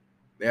war.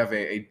 They have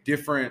a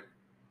different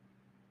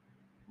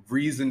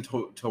reason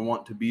to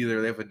want to be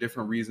there. They have a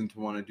different reason to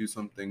want to do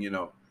something.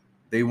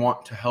 They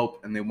want to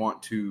help and they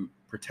want to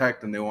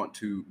protect and they want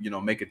to,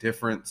 make a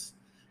difference.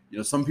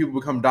 Some people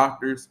become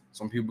doctors,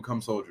 some people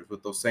become soldiers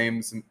with those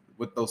same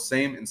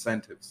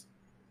incentives.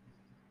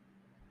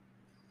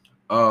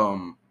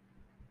 And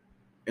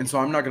so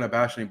I'm not going to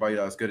bash anybody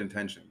that has good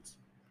intentions,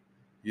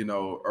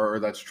 or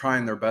that's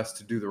trying their best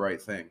to do the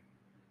right thing,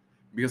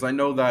 because I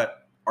know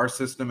that our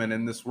system and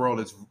in this world,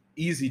 it's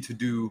easy to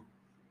do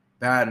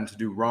bad and to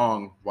do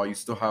wrong while you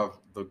still have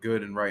the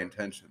good and right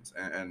intentions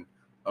and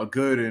a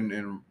good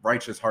and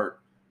righteous heart.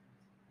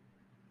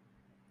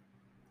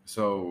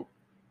 So,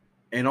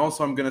 and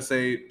also I'm going to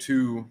say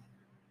to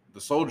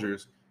the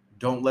soldiers,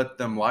 don't let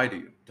them lie to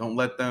you. Don't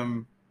let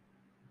them,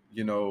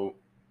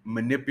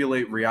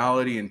 manipulate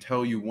reality and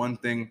tell you one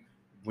thing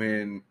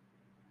when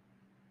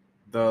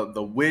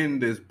the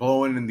wind is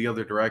blowing in the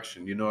other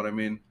direction. You know what I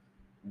mean?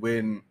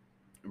 When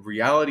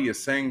reality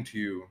is saying to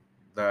you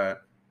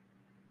that,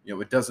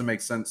 it doesn't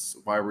make sense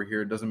why we're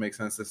here. It doesn't make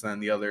sense this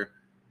and the other.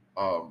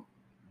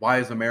 Why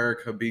is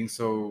America being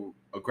so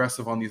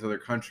aggressive on these other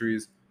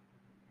countries?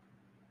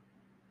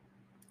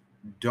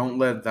 Don't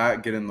let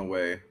that get in the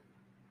way.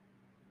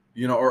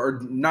 Or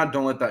not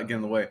don't let that get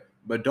in the way,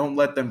 but don't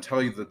let them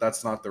tell you that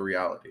that's not the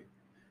reality.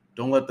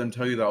 Don't let them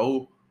tell you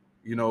that,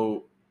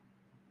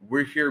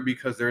 we're here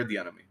because they're the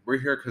enemy. We're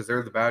here because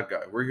they're the bad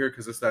guy. We're here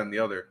because this, that, and the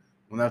other,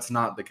 when that's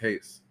not the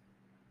case.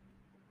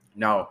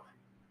 Now,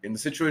 in the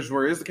situation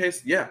where it is the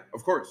case, yeah,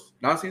 of course,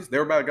 Nazis,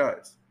 they're bad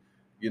guys,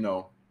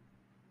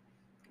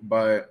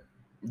 but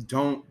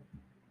don't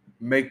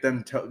make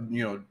them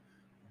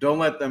don't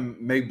let them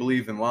make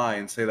believe and lie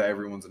and say that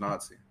everyone's a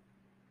Nazi.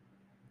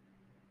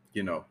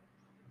 And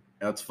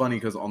it's funny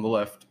because on the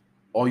left,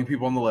 All you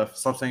people on the left,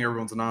 stop saying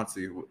everyone's a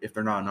Nazi if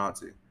they're not a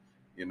Nazi.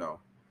 You know,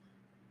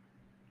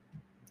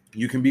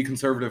 you can be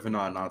conservative and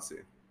not a Nazi.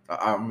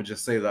 I'm gonna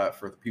just say that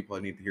for the people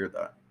that need to hear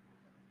that.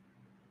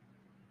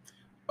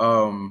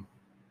 Um,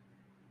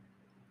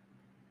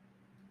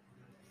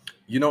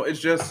 it's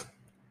just,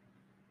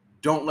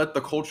 don't let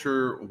the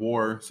culture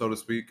war, so to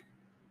speak,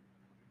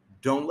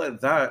 don't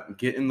let that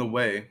get in the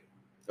way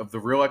of the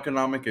real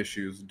economic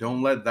issues.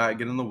 Don't let that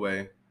get in the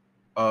way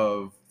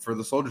of, for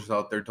the soldiers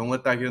out there, don't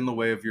let that get in the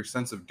way of your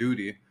sense of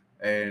duty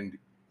and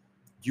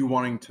you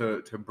wanting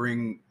to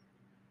bring,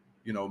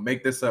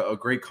 make this a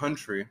great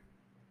country.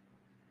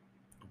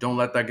 Don't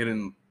let that get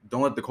in.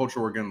 Don't let the culture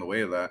war get in the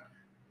way of that,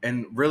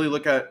 and really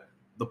look at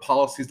the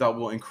policies that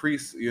will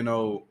increase,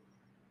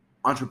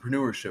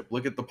 entrepreneurship.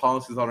 Look at the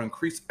policies that will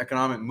increase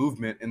economic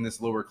movement in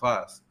this lower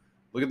class.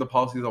 Look at the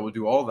policies that will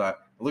do all that.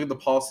 Look at the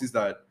policies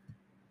that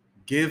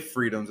give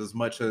freedoms as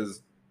much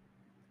as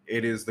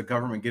it is the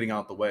government getting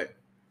out the way.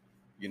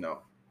 You know,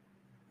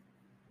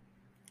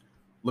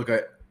 look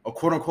at a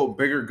quote unquote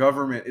bigger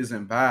government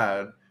isn't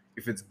bad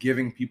if it's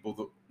giving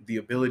people the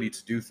ability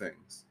to do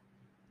things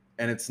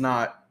and it's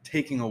not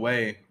taking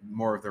away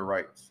more of their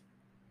rights,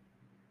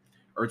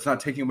 or it's not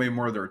taking away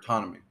more of their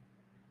autonomy.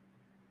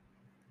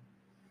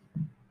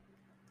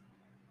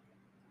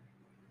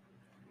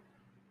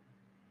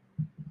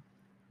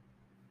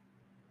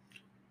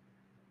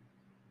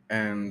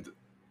 And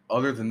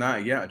other than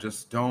that, yeah,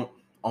 just don't,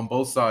 on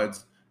both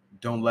sides,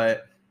 don't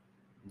let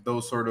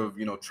those sort of,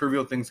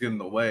 trivial things get in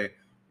the way,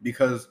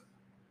 because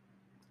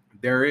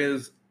there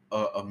is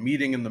a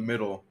meeting in the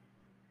middle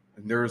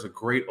and there is a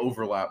great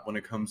overlap when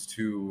it comes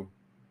to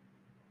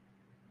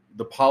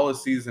the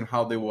policies and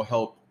how they will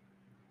help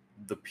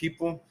the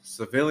people,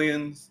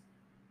 civilians,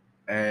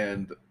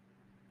 and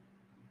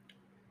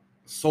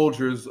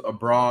soldiers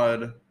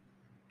abroad,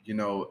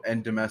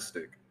 and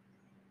domestic.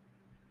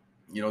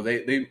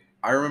 They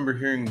I remember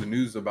hearing the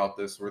news about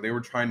this where they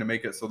were trying to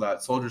make it so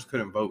that soldiers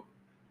couldn't vote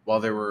while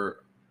they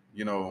were,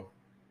 you know,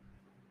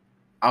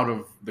 out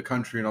of the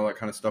country and all that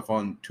kind of stuff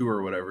on tour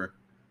or whatever.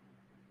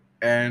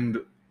 And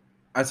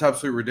that's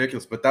absolutely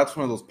ridiculous. But that's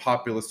one of those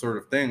populist sort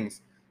of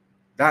things.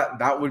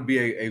 That would be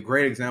a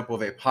great example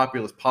of a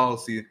populist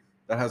policy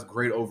that has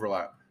great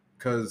overlap.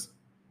 Because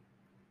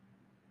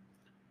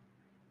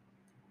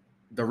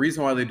the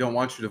reason why they don't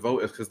want you to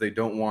vote is because they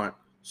don't want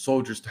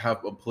soldiers to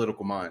have a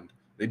political mind.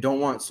 They don't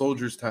want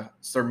soldiers to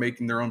start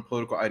making their own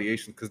political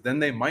ideations, because then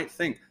they might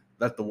think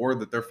that the war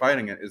that they're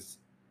fighting it is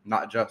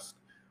not just,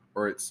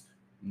 or it's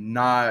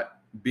not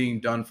being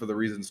done for the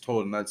reasons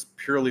told, and that's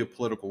purely a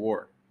political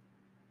war.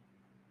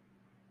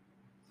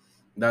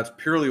 That's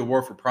purely a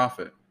war for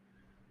profit.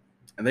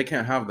 And they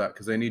can't have that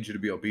because they need you to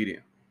be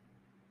obedient.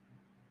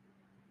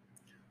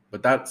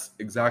 But that's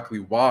exactly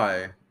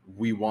why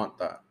we want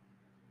that.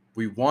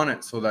 We want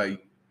it so that,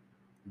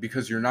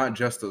 because you're not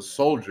just a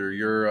soldier,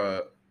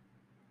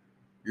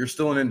 you're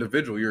still an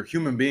individual. You're a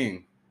human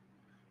being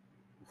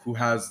who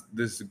has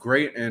this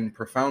great and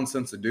profound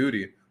sense of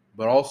duty,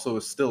 but also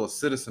is still a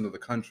citizen of the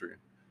country.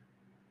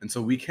 And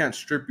so we can't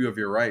strip you of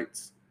your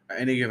rights at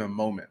any given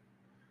moment.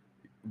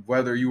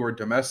 Whether you are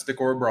domestic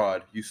or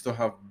abroad, you still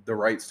have the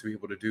rights to be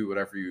able to do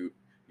whatever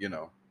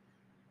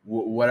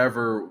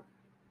whatever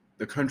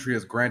the country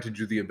has granted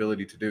you the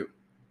ability to do.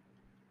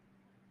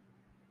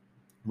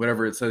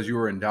 Whatever it says you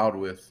are endowed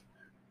with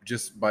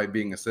just by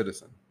being a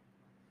citizen.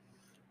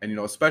 And,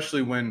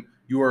 especially when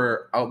you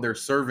are out there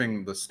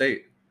serving the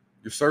state,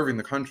 you're serving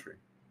the country.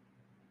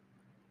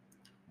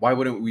 Why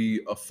wouldn't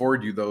we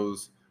afford you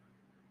those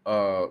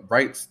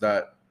rights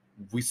that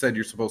we said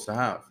you're supposed to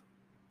have?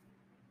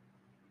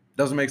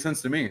 Doesn't make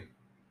sense to me,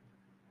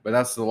 but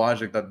that's the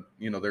logic that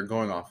they're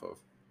going off of.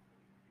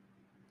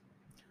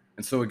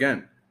 And so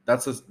again,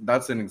 that's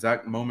an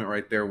exact moment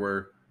right there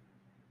where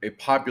a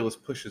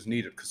populist push is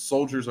needed, because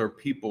soldiers are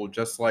people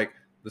just like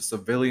the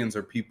civilians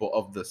are people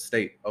of the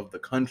state, of the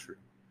country.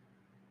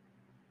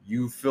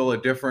 You fill a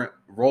different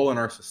role in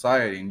our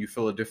society, and you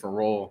fill a different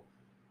role,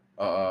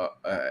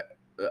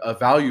 a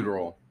valued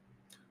role,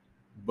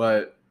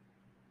 but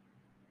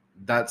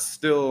that's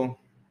still,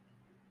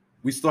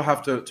 we still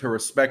have to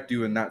respect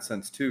you in that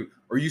sense too,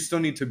 or you still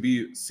need to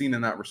be seen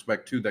in that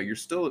respect too, that you're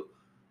still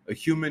a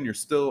human, you're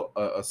still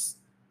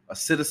a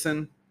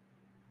citizen,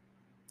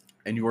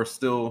 and you are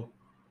still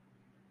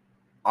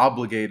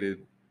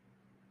obligated,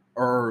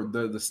 or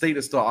the state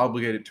is still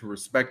obligated to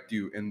respect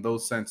you in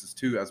those senses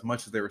too, as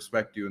much as they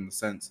respect you in the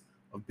sense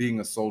of being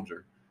a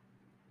soldier.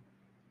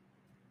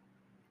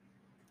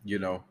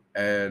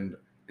 And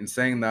in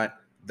saying that,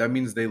 that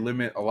means they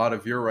limit a lot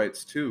of your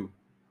rights too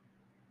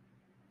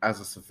as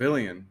a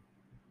civilian,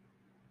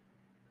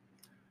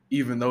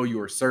 even though you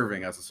are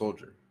serving as a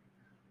soldier.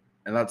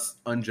 And that's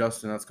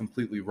unjust, and that's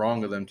completely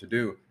wrong of them to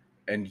do.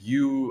 And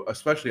you,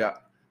 especially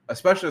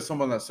as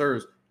someone that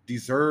serves,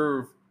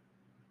 deserve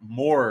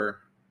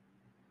more.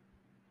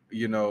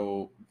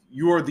 You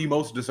are the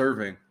most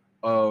deserving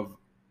of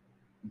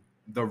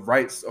the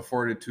rights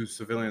afforded to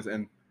civilians,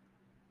 and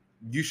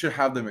you should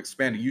have them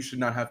expanded. You should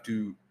not have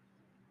to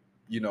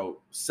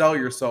sell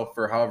yourself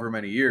for however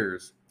many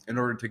years in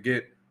order to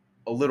get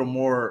a little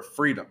more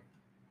freedom.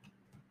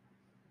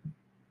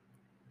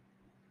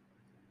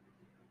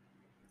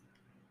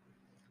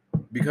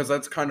 Because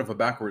that's kind of a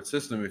backward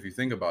system if you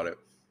think about it.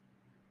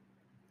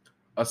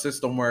 A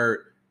system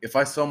where if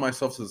I sell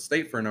myself to the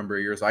state for a number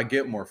of years, I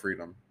get more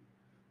freedom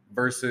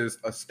versus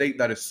a state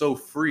that is so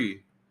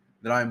free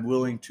that I'm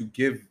willing to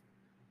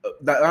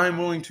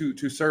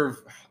serve,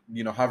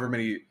 however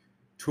many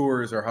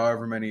tours or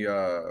however many,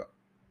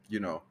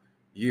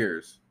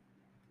 years.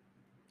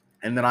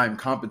 And then I'm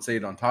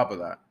compensated on top of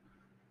that,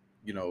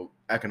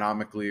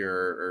 economically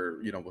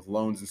or with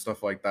loans and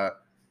stuff like that.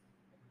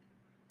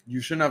 You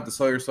shouldn't have to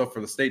sell yourself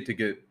for the state to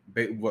get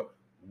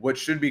what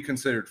should be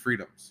considered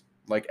freedoms,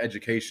 like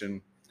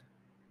education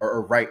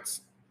or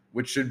rights,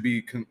 which should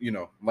be,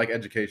 like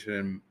education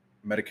and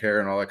Medicare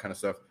and all that kind of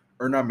stuff,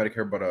 or not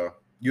Medicare, but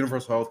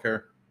universal health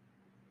care.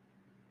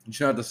 You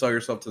shouldn't have to sell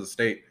yourself to the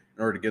state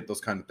in order to get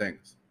those kind of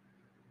things.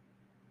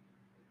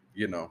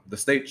 The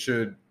state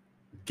should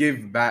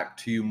give back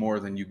to you more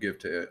than you give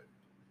to it.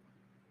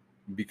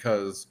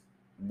 Because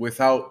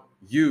without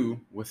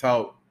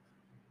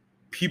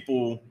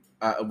people,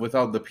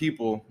 without the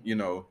people,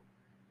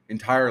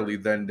 entirely,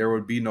 then there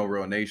would be no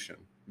real nation.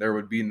 There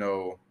would be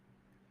no,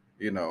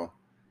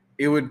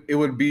 it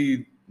would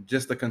be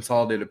just the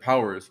consolidated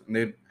powers,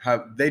 and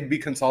they'd be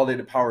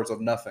consolidated powers of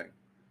nothing.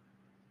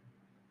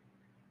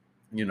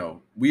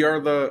 We are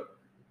the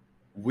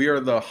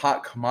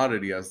hot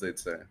commodity, as they'd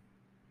say.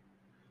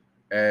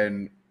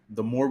 And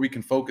the more we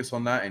can focus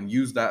on that and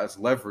use that as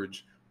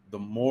leverage, the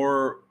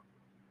more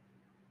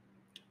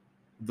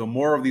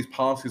of these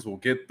policies will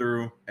get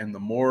through, and the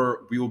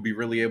more we will be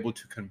really able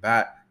to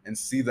combat and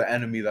see the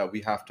enemy that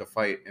we have to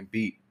fight and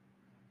beat.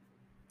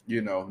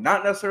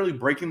 Not necessarily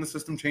breaking the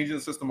system, changing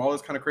the system, all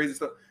this kind of crazy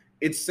stuff.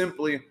 It's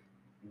simply,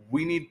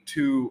 we need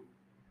to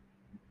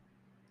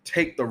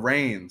take the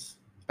reins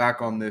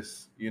back on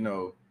this,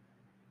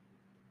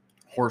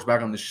 horse,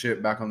 back on this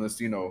ship, back on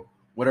this,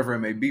 whatever it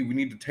may be. We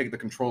need to take the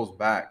controls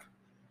back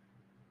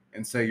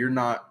and say, you're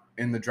not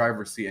in the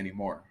driver's seat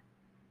anymore.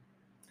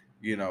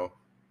 You've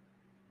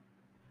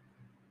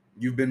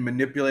been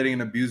manipulating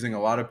and abusing a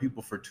lot of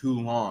people for too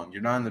long.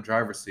 You're not in the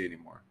driver's seat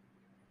anymore.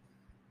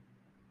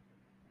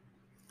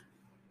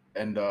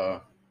 And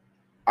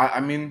I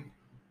mean,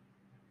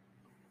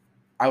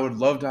 I would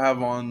love to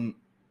have on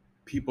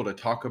people to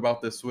talk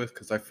about this with,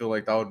 because I feel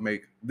like that would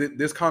make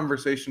this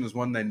conversation is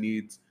one that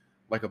needs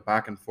like a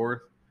back and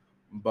forth.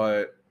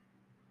 But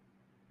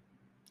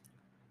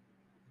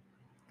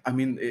I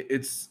mean,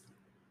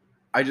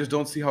 I just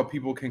don't see how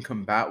people can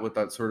combat with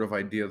that sort of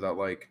idea that,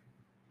 like,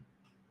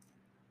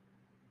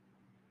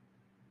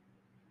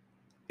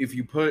 if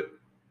you put,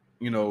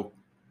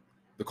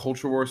 the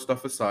culture war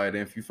stuff aside,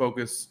 and if you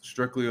focus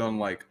strictly on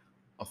like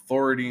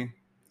authority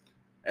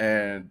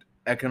and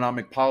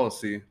economic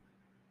policy,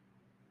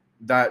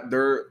 that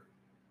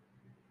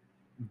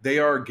they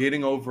are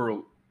getting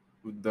over,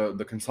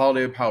 the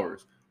consolidated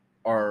powers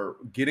are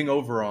getting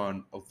over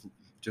on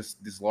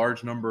just this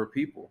large number of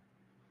people.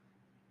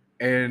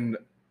 And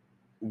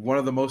one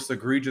of the most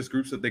egregious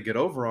groups that they get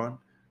over on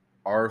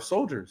are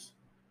soldiers,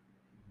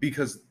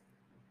 because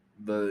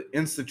the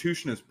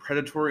institution is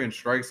predatory and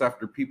strikes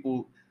after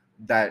people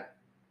that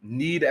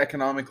need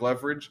economic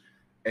leverage,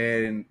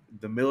 and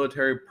the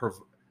military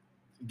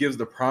gives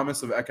the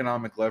promise of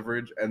economic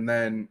leverage, and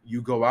then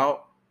you go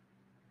out,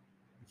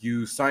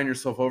 you sign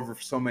yourself over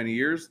for so many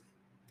years,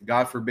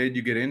 God forbid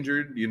you get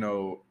injured,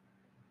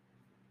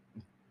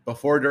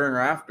 before, during, or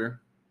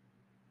after,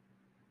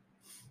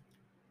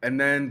 and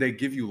then they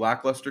give you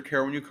lackluster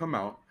care when you come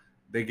out.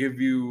 They give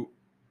you,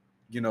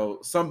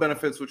 some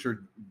benefits which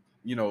are,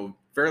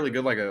 fairly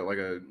good, like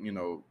a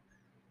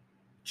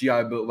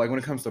GI Bill, like when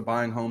it comes to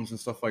buying homes and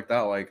stuff like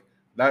that. Like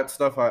that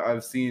stuff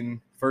I've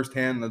seen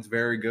firsthand. That's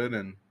very good,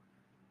 and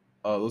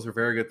those are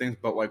very good things.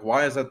 But like,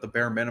 why is that the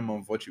bare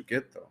minimum of what you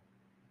get, though?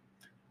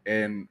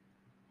 And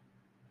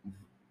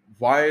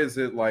why is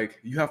it like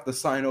you have to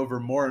sign over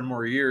more and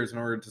more years in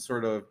order to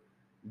sort of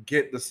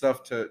get the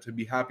stuff to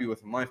be happy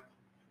with in life?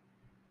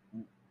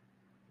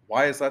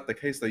 Why is that the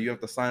case, that you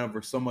have to sign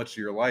over so much of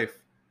your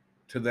life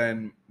to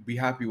then be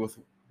happy with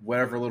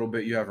whatever little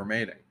bit you have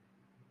remaining?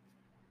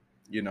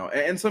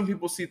 And some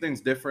people see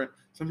things different.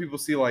 Some people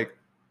see, like,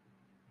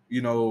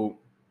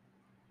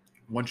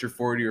 once you're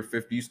 40 or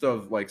 50, you still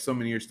have like so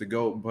many years to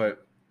go.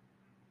 But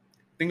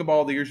think about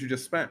all the years you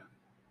just spent.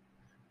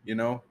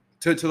 To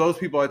those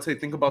people, I'd say,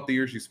 think about the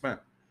years you spent,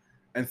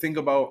 and think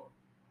about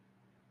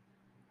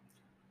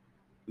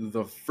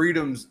the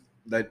freedoms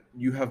that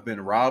you have been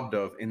robbed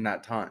of in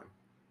that time.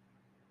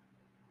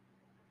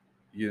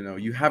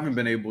 You haven't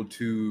been able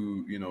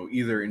to,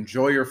 either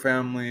enjoy your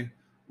family,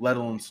 let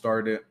alone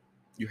start it.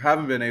 You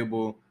haven't been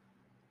able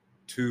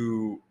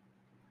to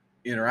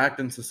interact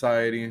in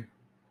society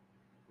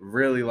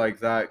really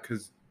like that,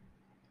 because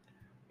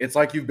it's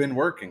like you've been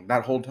working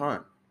that whole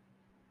time.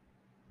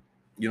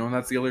 And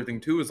that's the other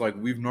thing too, is like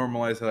we've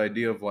normalized that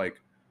idea of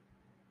like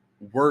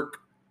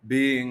work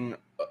being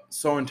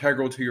so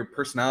integral to your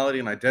personality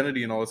and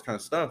identity and all this kind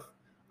of stuff.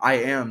 I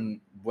am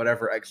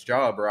whatever X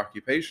job or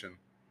occupation,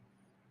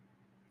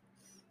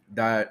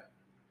 that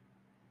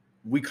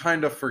we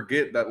kind of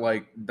forget that,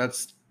 like,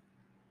 that's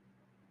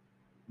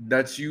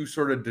you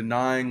sort of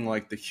denying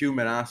like the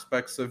human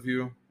aspects of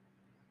you.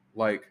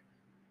 Like,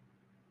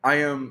 I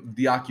am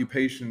the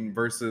occupation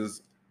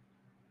versus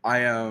I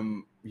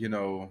am,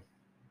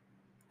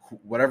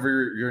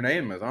 whatever your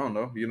name is. I don't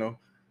know,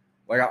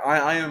 like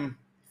I am,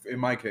 in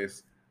my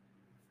case,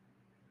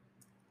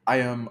 I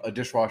am a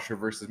dishwasher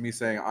versus me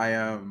saying I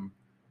am,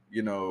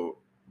 you know,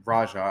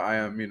 Raja. I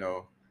am,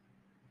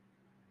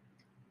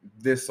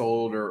 this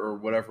old, or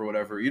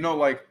whatever.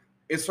 Like,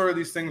 it's sort of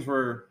these things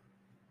where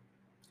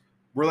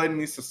we're letting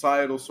these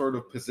societal sort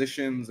of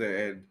positions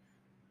and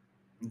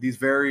these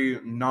very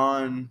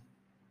non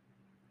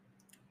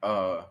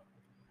uh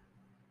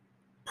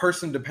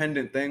person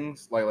dependent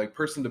things, like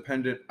person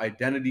dependent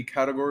identity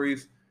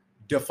categories,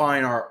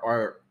 define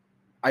our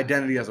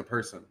identity as a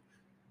person.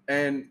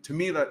 And to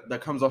me,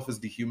 that comes off as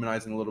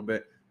dehumanizing a little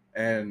bit,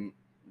 and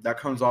that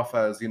comes off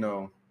as,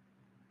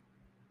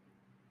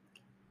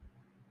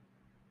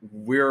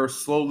 we're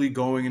slowly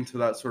going into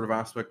that sort of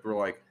aspect where,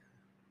 like,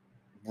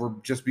 we're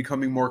just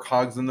becoming more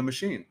cogs in the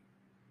machine.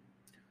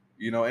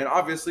 And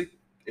obviously,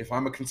 if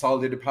I'm a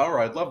consolidated power,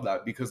 I'd love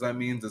that, because that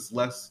means it's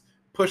less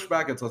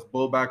pushback, it's less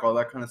blowback, all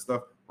that kind of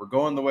stuff. We're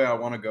going the way I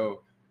want to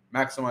go,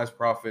 maximize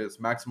profits,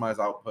 maximize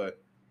output,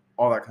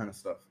 all that kind of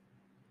stuff.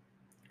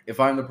 If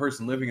I'm the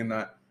person living in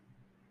that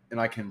and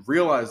I can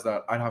realize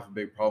that, I'd have a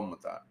big problem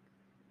with that.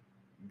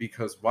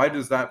 Because why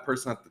does that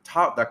person at the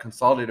top, that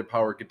consolidated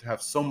power, get to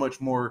have so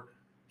much more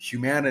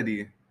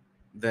humanity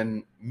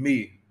than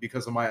me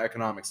because of my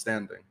economic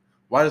standing?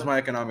 Why does my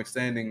economic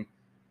standing,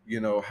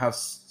 have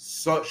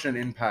such an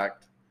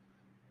impact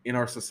in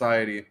our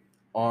society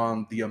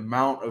on the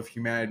amount of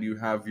humanity you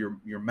have,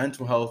 your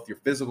mental health, your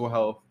physical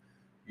health,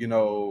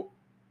 your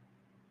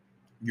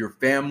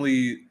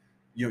family,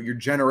 your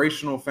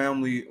generational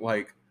family,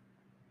 like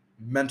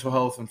mental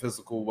health and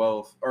physical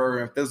wealth,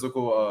 or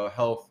physical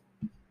health?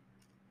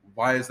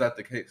 Why is that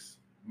the case?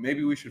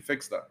 Maybe we should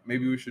fix that.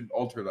 Maybe we should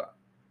alter that.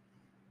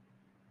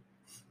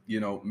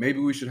 Maybe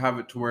we should have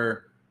it to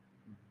where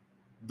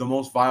the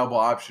most viable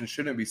option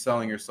shouldn't be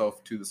selling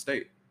yourself to the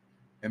state.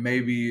 And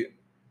maybe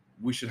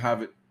we should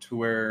have it to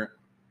where,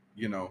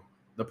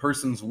 the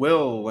person's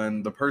will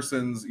and the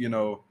person's,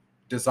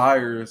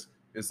 desires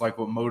is like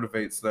what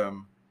motivates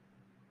them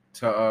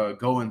to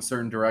go in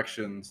certain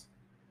directions.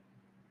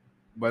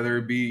 Whether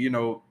it be,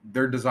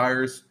 their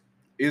desires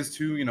is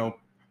to,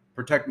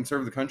 protect and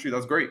serve the country.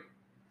 That's great.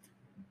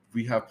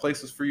 We have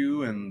places for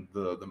you in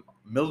the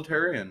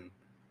military, and,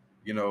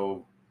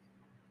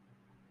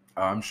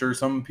 I'm sure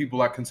some people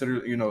that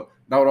consider,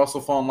 that would also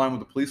fall in line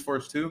with the police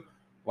force too.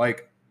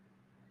 Like,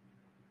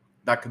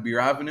 that could be your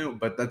avenue,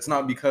 but that's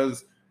not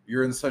because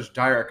you're in such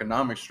dire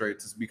economic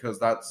straits. It's because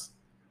that's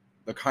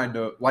the kind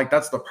of, like,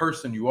 that's the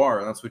person you are,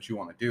 and that's what you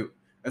want to do.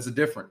 There's a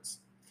difference.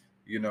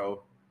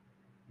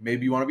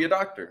 Maybe you want to be a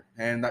doctor,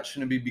 and that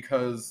shouldn't be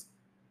because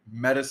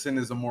medicine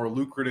is a more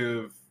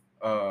lucrative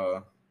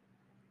job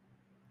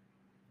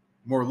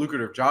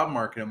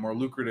market and more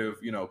lucrative,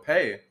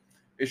 pay.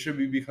 It should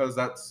be because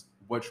that's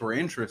what your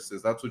interest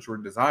is, that's what your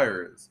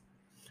desire is.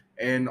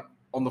 And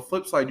on the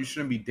flip side, you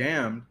shouldn't be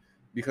damned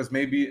because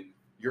maybe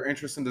your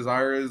interest and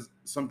desire is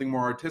something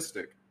more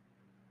artistic,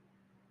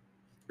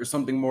 or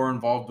something more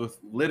involved with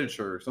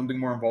literature, or something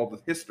more involved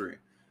with history.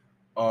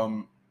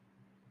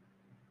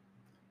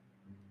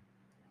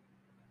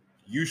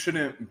 You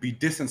shouldn't be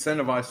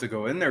disincentivized to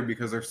go in there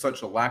because there's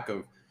such a lack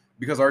of,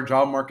 because our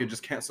job market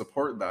just can't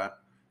support that,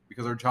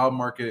 because our job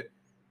market,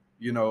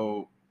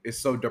 is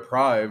so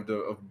deprived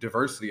of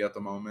diversity at the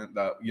moment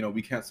that,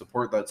 we can't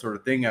support that sort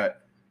of thing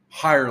at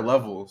higher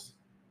levels,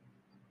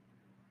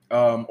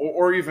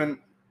 or even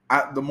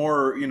at the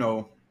more,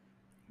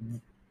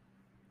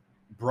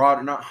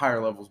 broad, not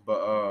higher levels,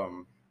 but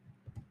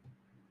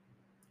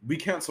we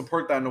can't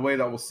support that in a way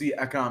that will see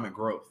economic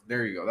growth.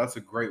 There you go. That's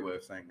a great way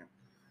of saying it.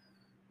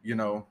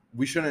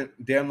 We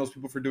shouldn't damn those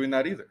people for doing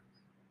that either,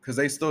 because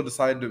they still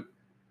decide to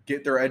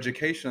get their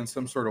education in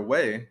some sort of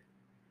way,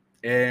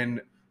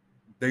 and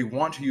they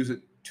want to use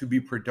it to be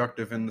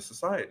productive in the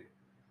society,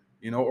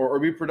 or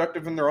be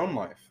productive in their own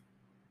life.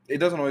 It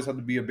doesn't always have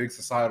to be a big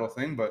societal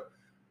thing, but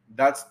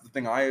that's the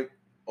thing I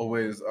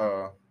always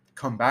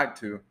come back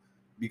to,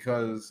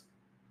 because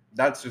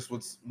that's just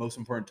what's most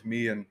important to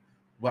me, and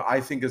what I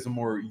think is a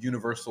more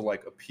universal,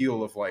 like,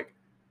 appeal of, like,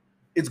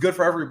 it's good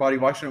for everybody.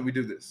 Why shouldn't we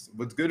do this?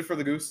 What's good for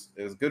the goose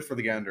is good for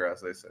the gander,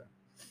 as they say.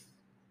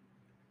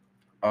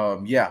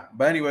 Yeah.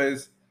 But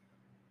anyways,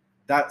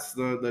 that's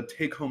the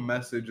take home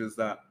message, is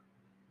that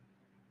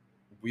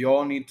we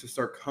all need to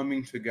start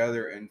coming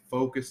together and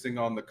focusing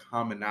on the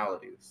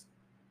commonalities.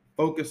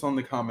 Focus on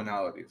the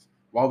commonalities.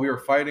 While we are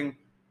fighting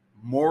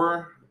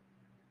more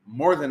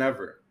than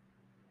ever,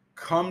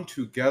 come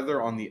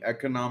together on the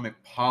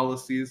economic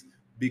policies,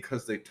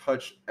 because they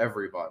touch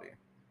everybody.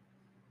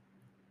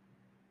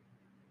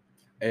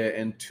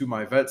 And to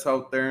my vets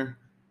out there,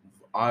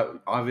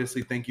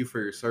 obviously thank you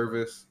for your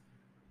service.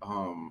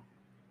 Um,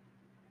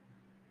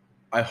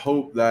 I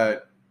hope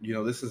that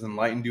this has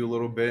enlightened you a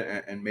little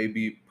bit and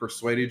maybe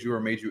persuaded you or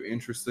made you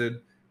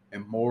interested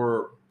in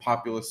more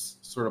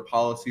populist sort of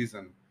policies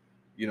and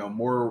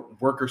more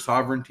worker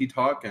sovereignty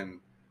talk and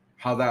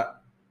how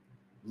that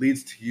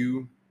leads to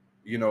you,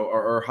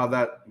 or how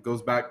that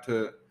goes back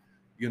to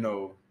you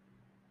know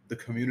the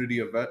community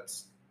of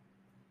vets.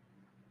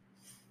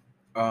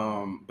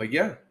 But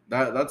yeah,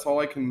 that's all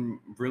I can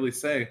really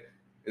say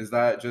is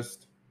that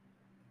just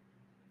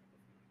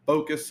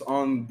focus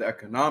on the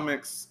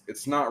economics.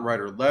 It's not right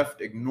or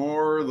left.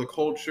 Ignore the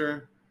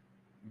culture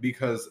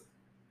because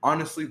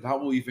honestly, that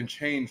will even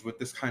change with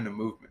this kind of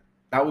movement.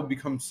 That will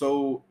become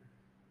so.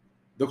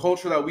 The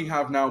culture that we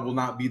have now will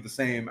not be the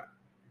same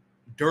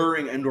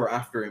during and or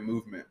after a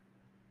movement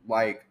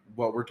like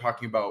what we're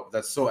talking about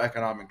that's so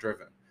economic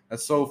driven,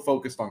 that's so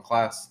focused on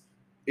class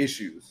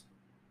issues.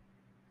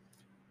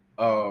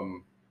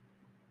 Um,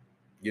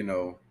 you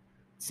know,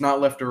 it's not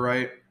left or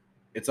right,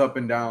 it's up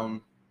and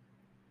down,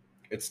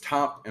 it's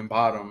top and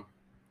bottom,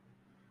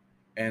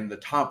 and the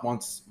top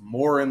wants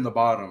more in the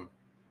bottom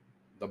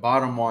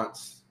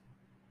wants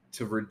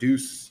to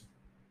reduce,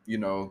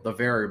 the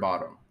very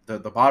bottom. The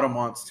bottom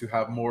wants to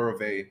have more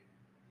of a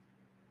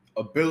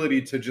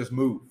ability to just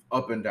move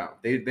up and down.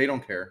 They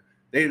don't care.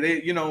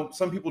 They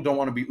some people don't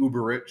want to be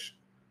uber rich,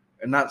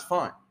 and that's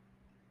fine.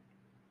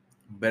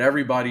 But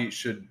everybody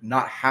should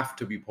not have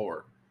to be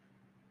poor.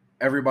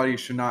 Everybody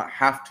should not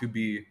have to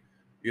be,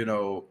 you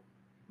know,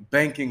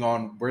 banking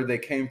on where they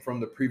came from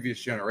the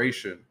previous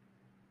generation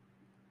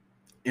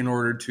in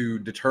order to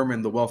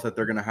determine the wealth that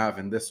they're going to have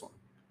in this one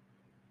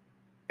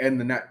and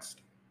the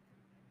next.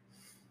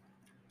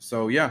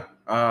 So yeah,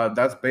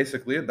 that's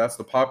basically it. That's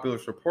the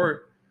populist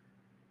report.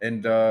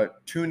 And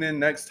tune in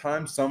next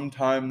time,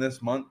 sometime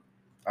this month.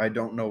 I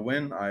don't know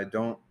when. I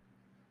don't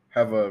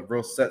have a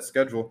real set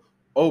schedule.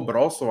 Oh, but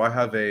also I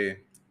have a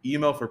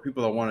email for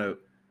people that want to,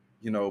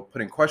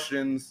 put in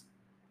questions.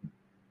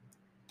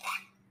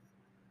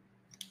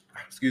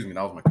 Excuse me,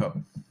 that was my cup.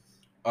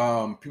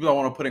 People that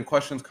want to put in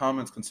questions,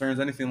 comments, concerns,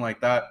 anything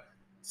like that,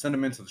 send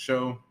them into the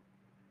show.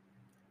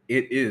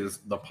 It is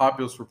the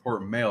populist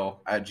report mail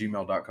at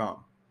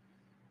gmail.com.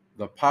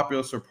 The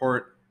populist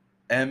report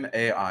mail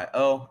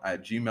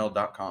at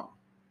gmail.com.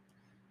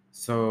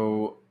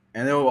 So,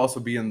 and it will also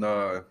be in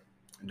the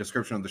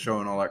description of the show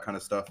and all that kind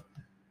of stuff.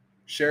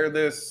 Share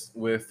this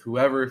with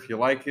whoever if you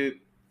like it.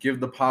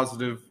 Give the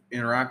positive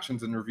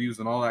interactions and reviews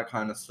and all that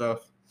kind of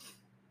stuff.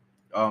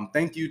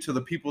 Thank you to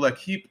the people that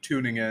keep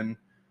tuning in.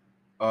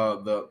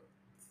 The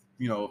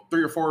 3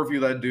 or 4 of you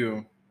that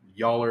do,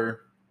 y'all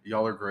are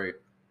great.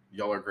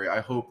 Y'all are great. I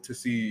hope to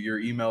see your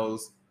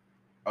emails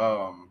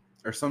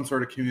or some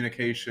sort of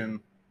communication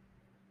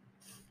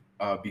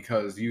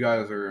because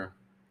y'all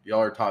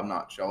are top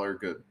notch. Y'all are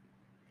good.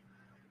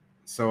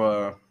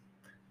 So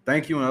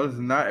thank you. And other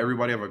than that,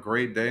 everybody have a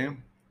great day.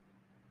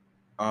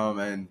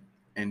 And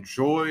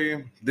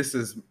enjoy. This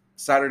is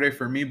Saturday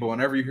for me, but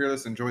whenever you hear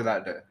this, enjoy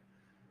that day.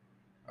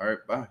 All right,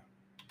 bye.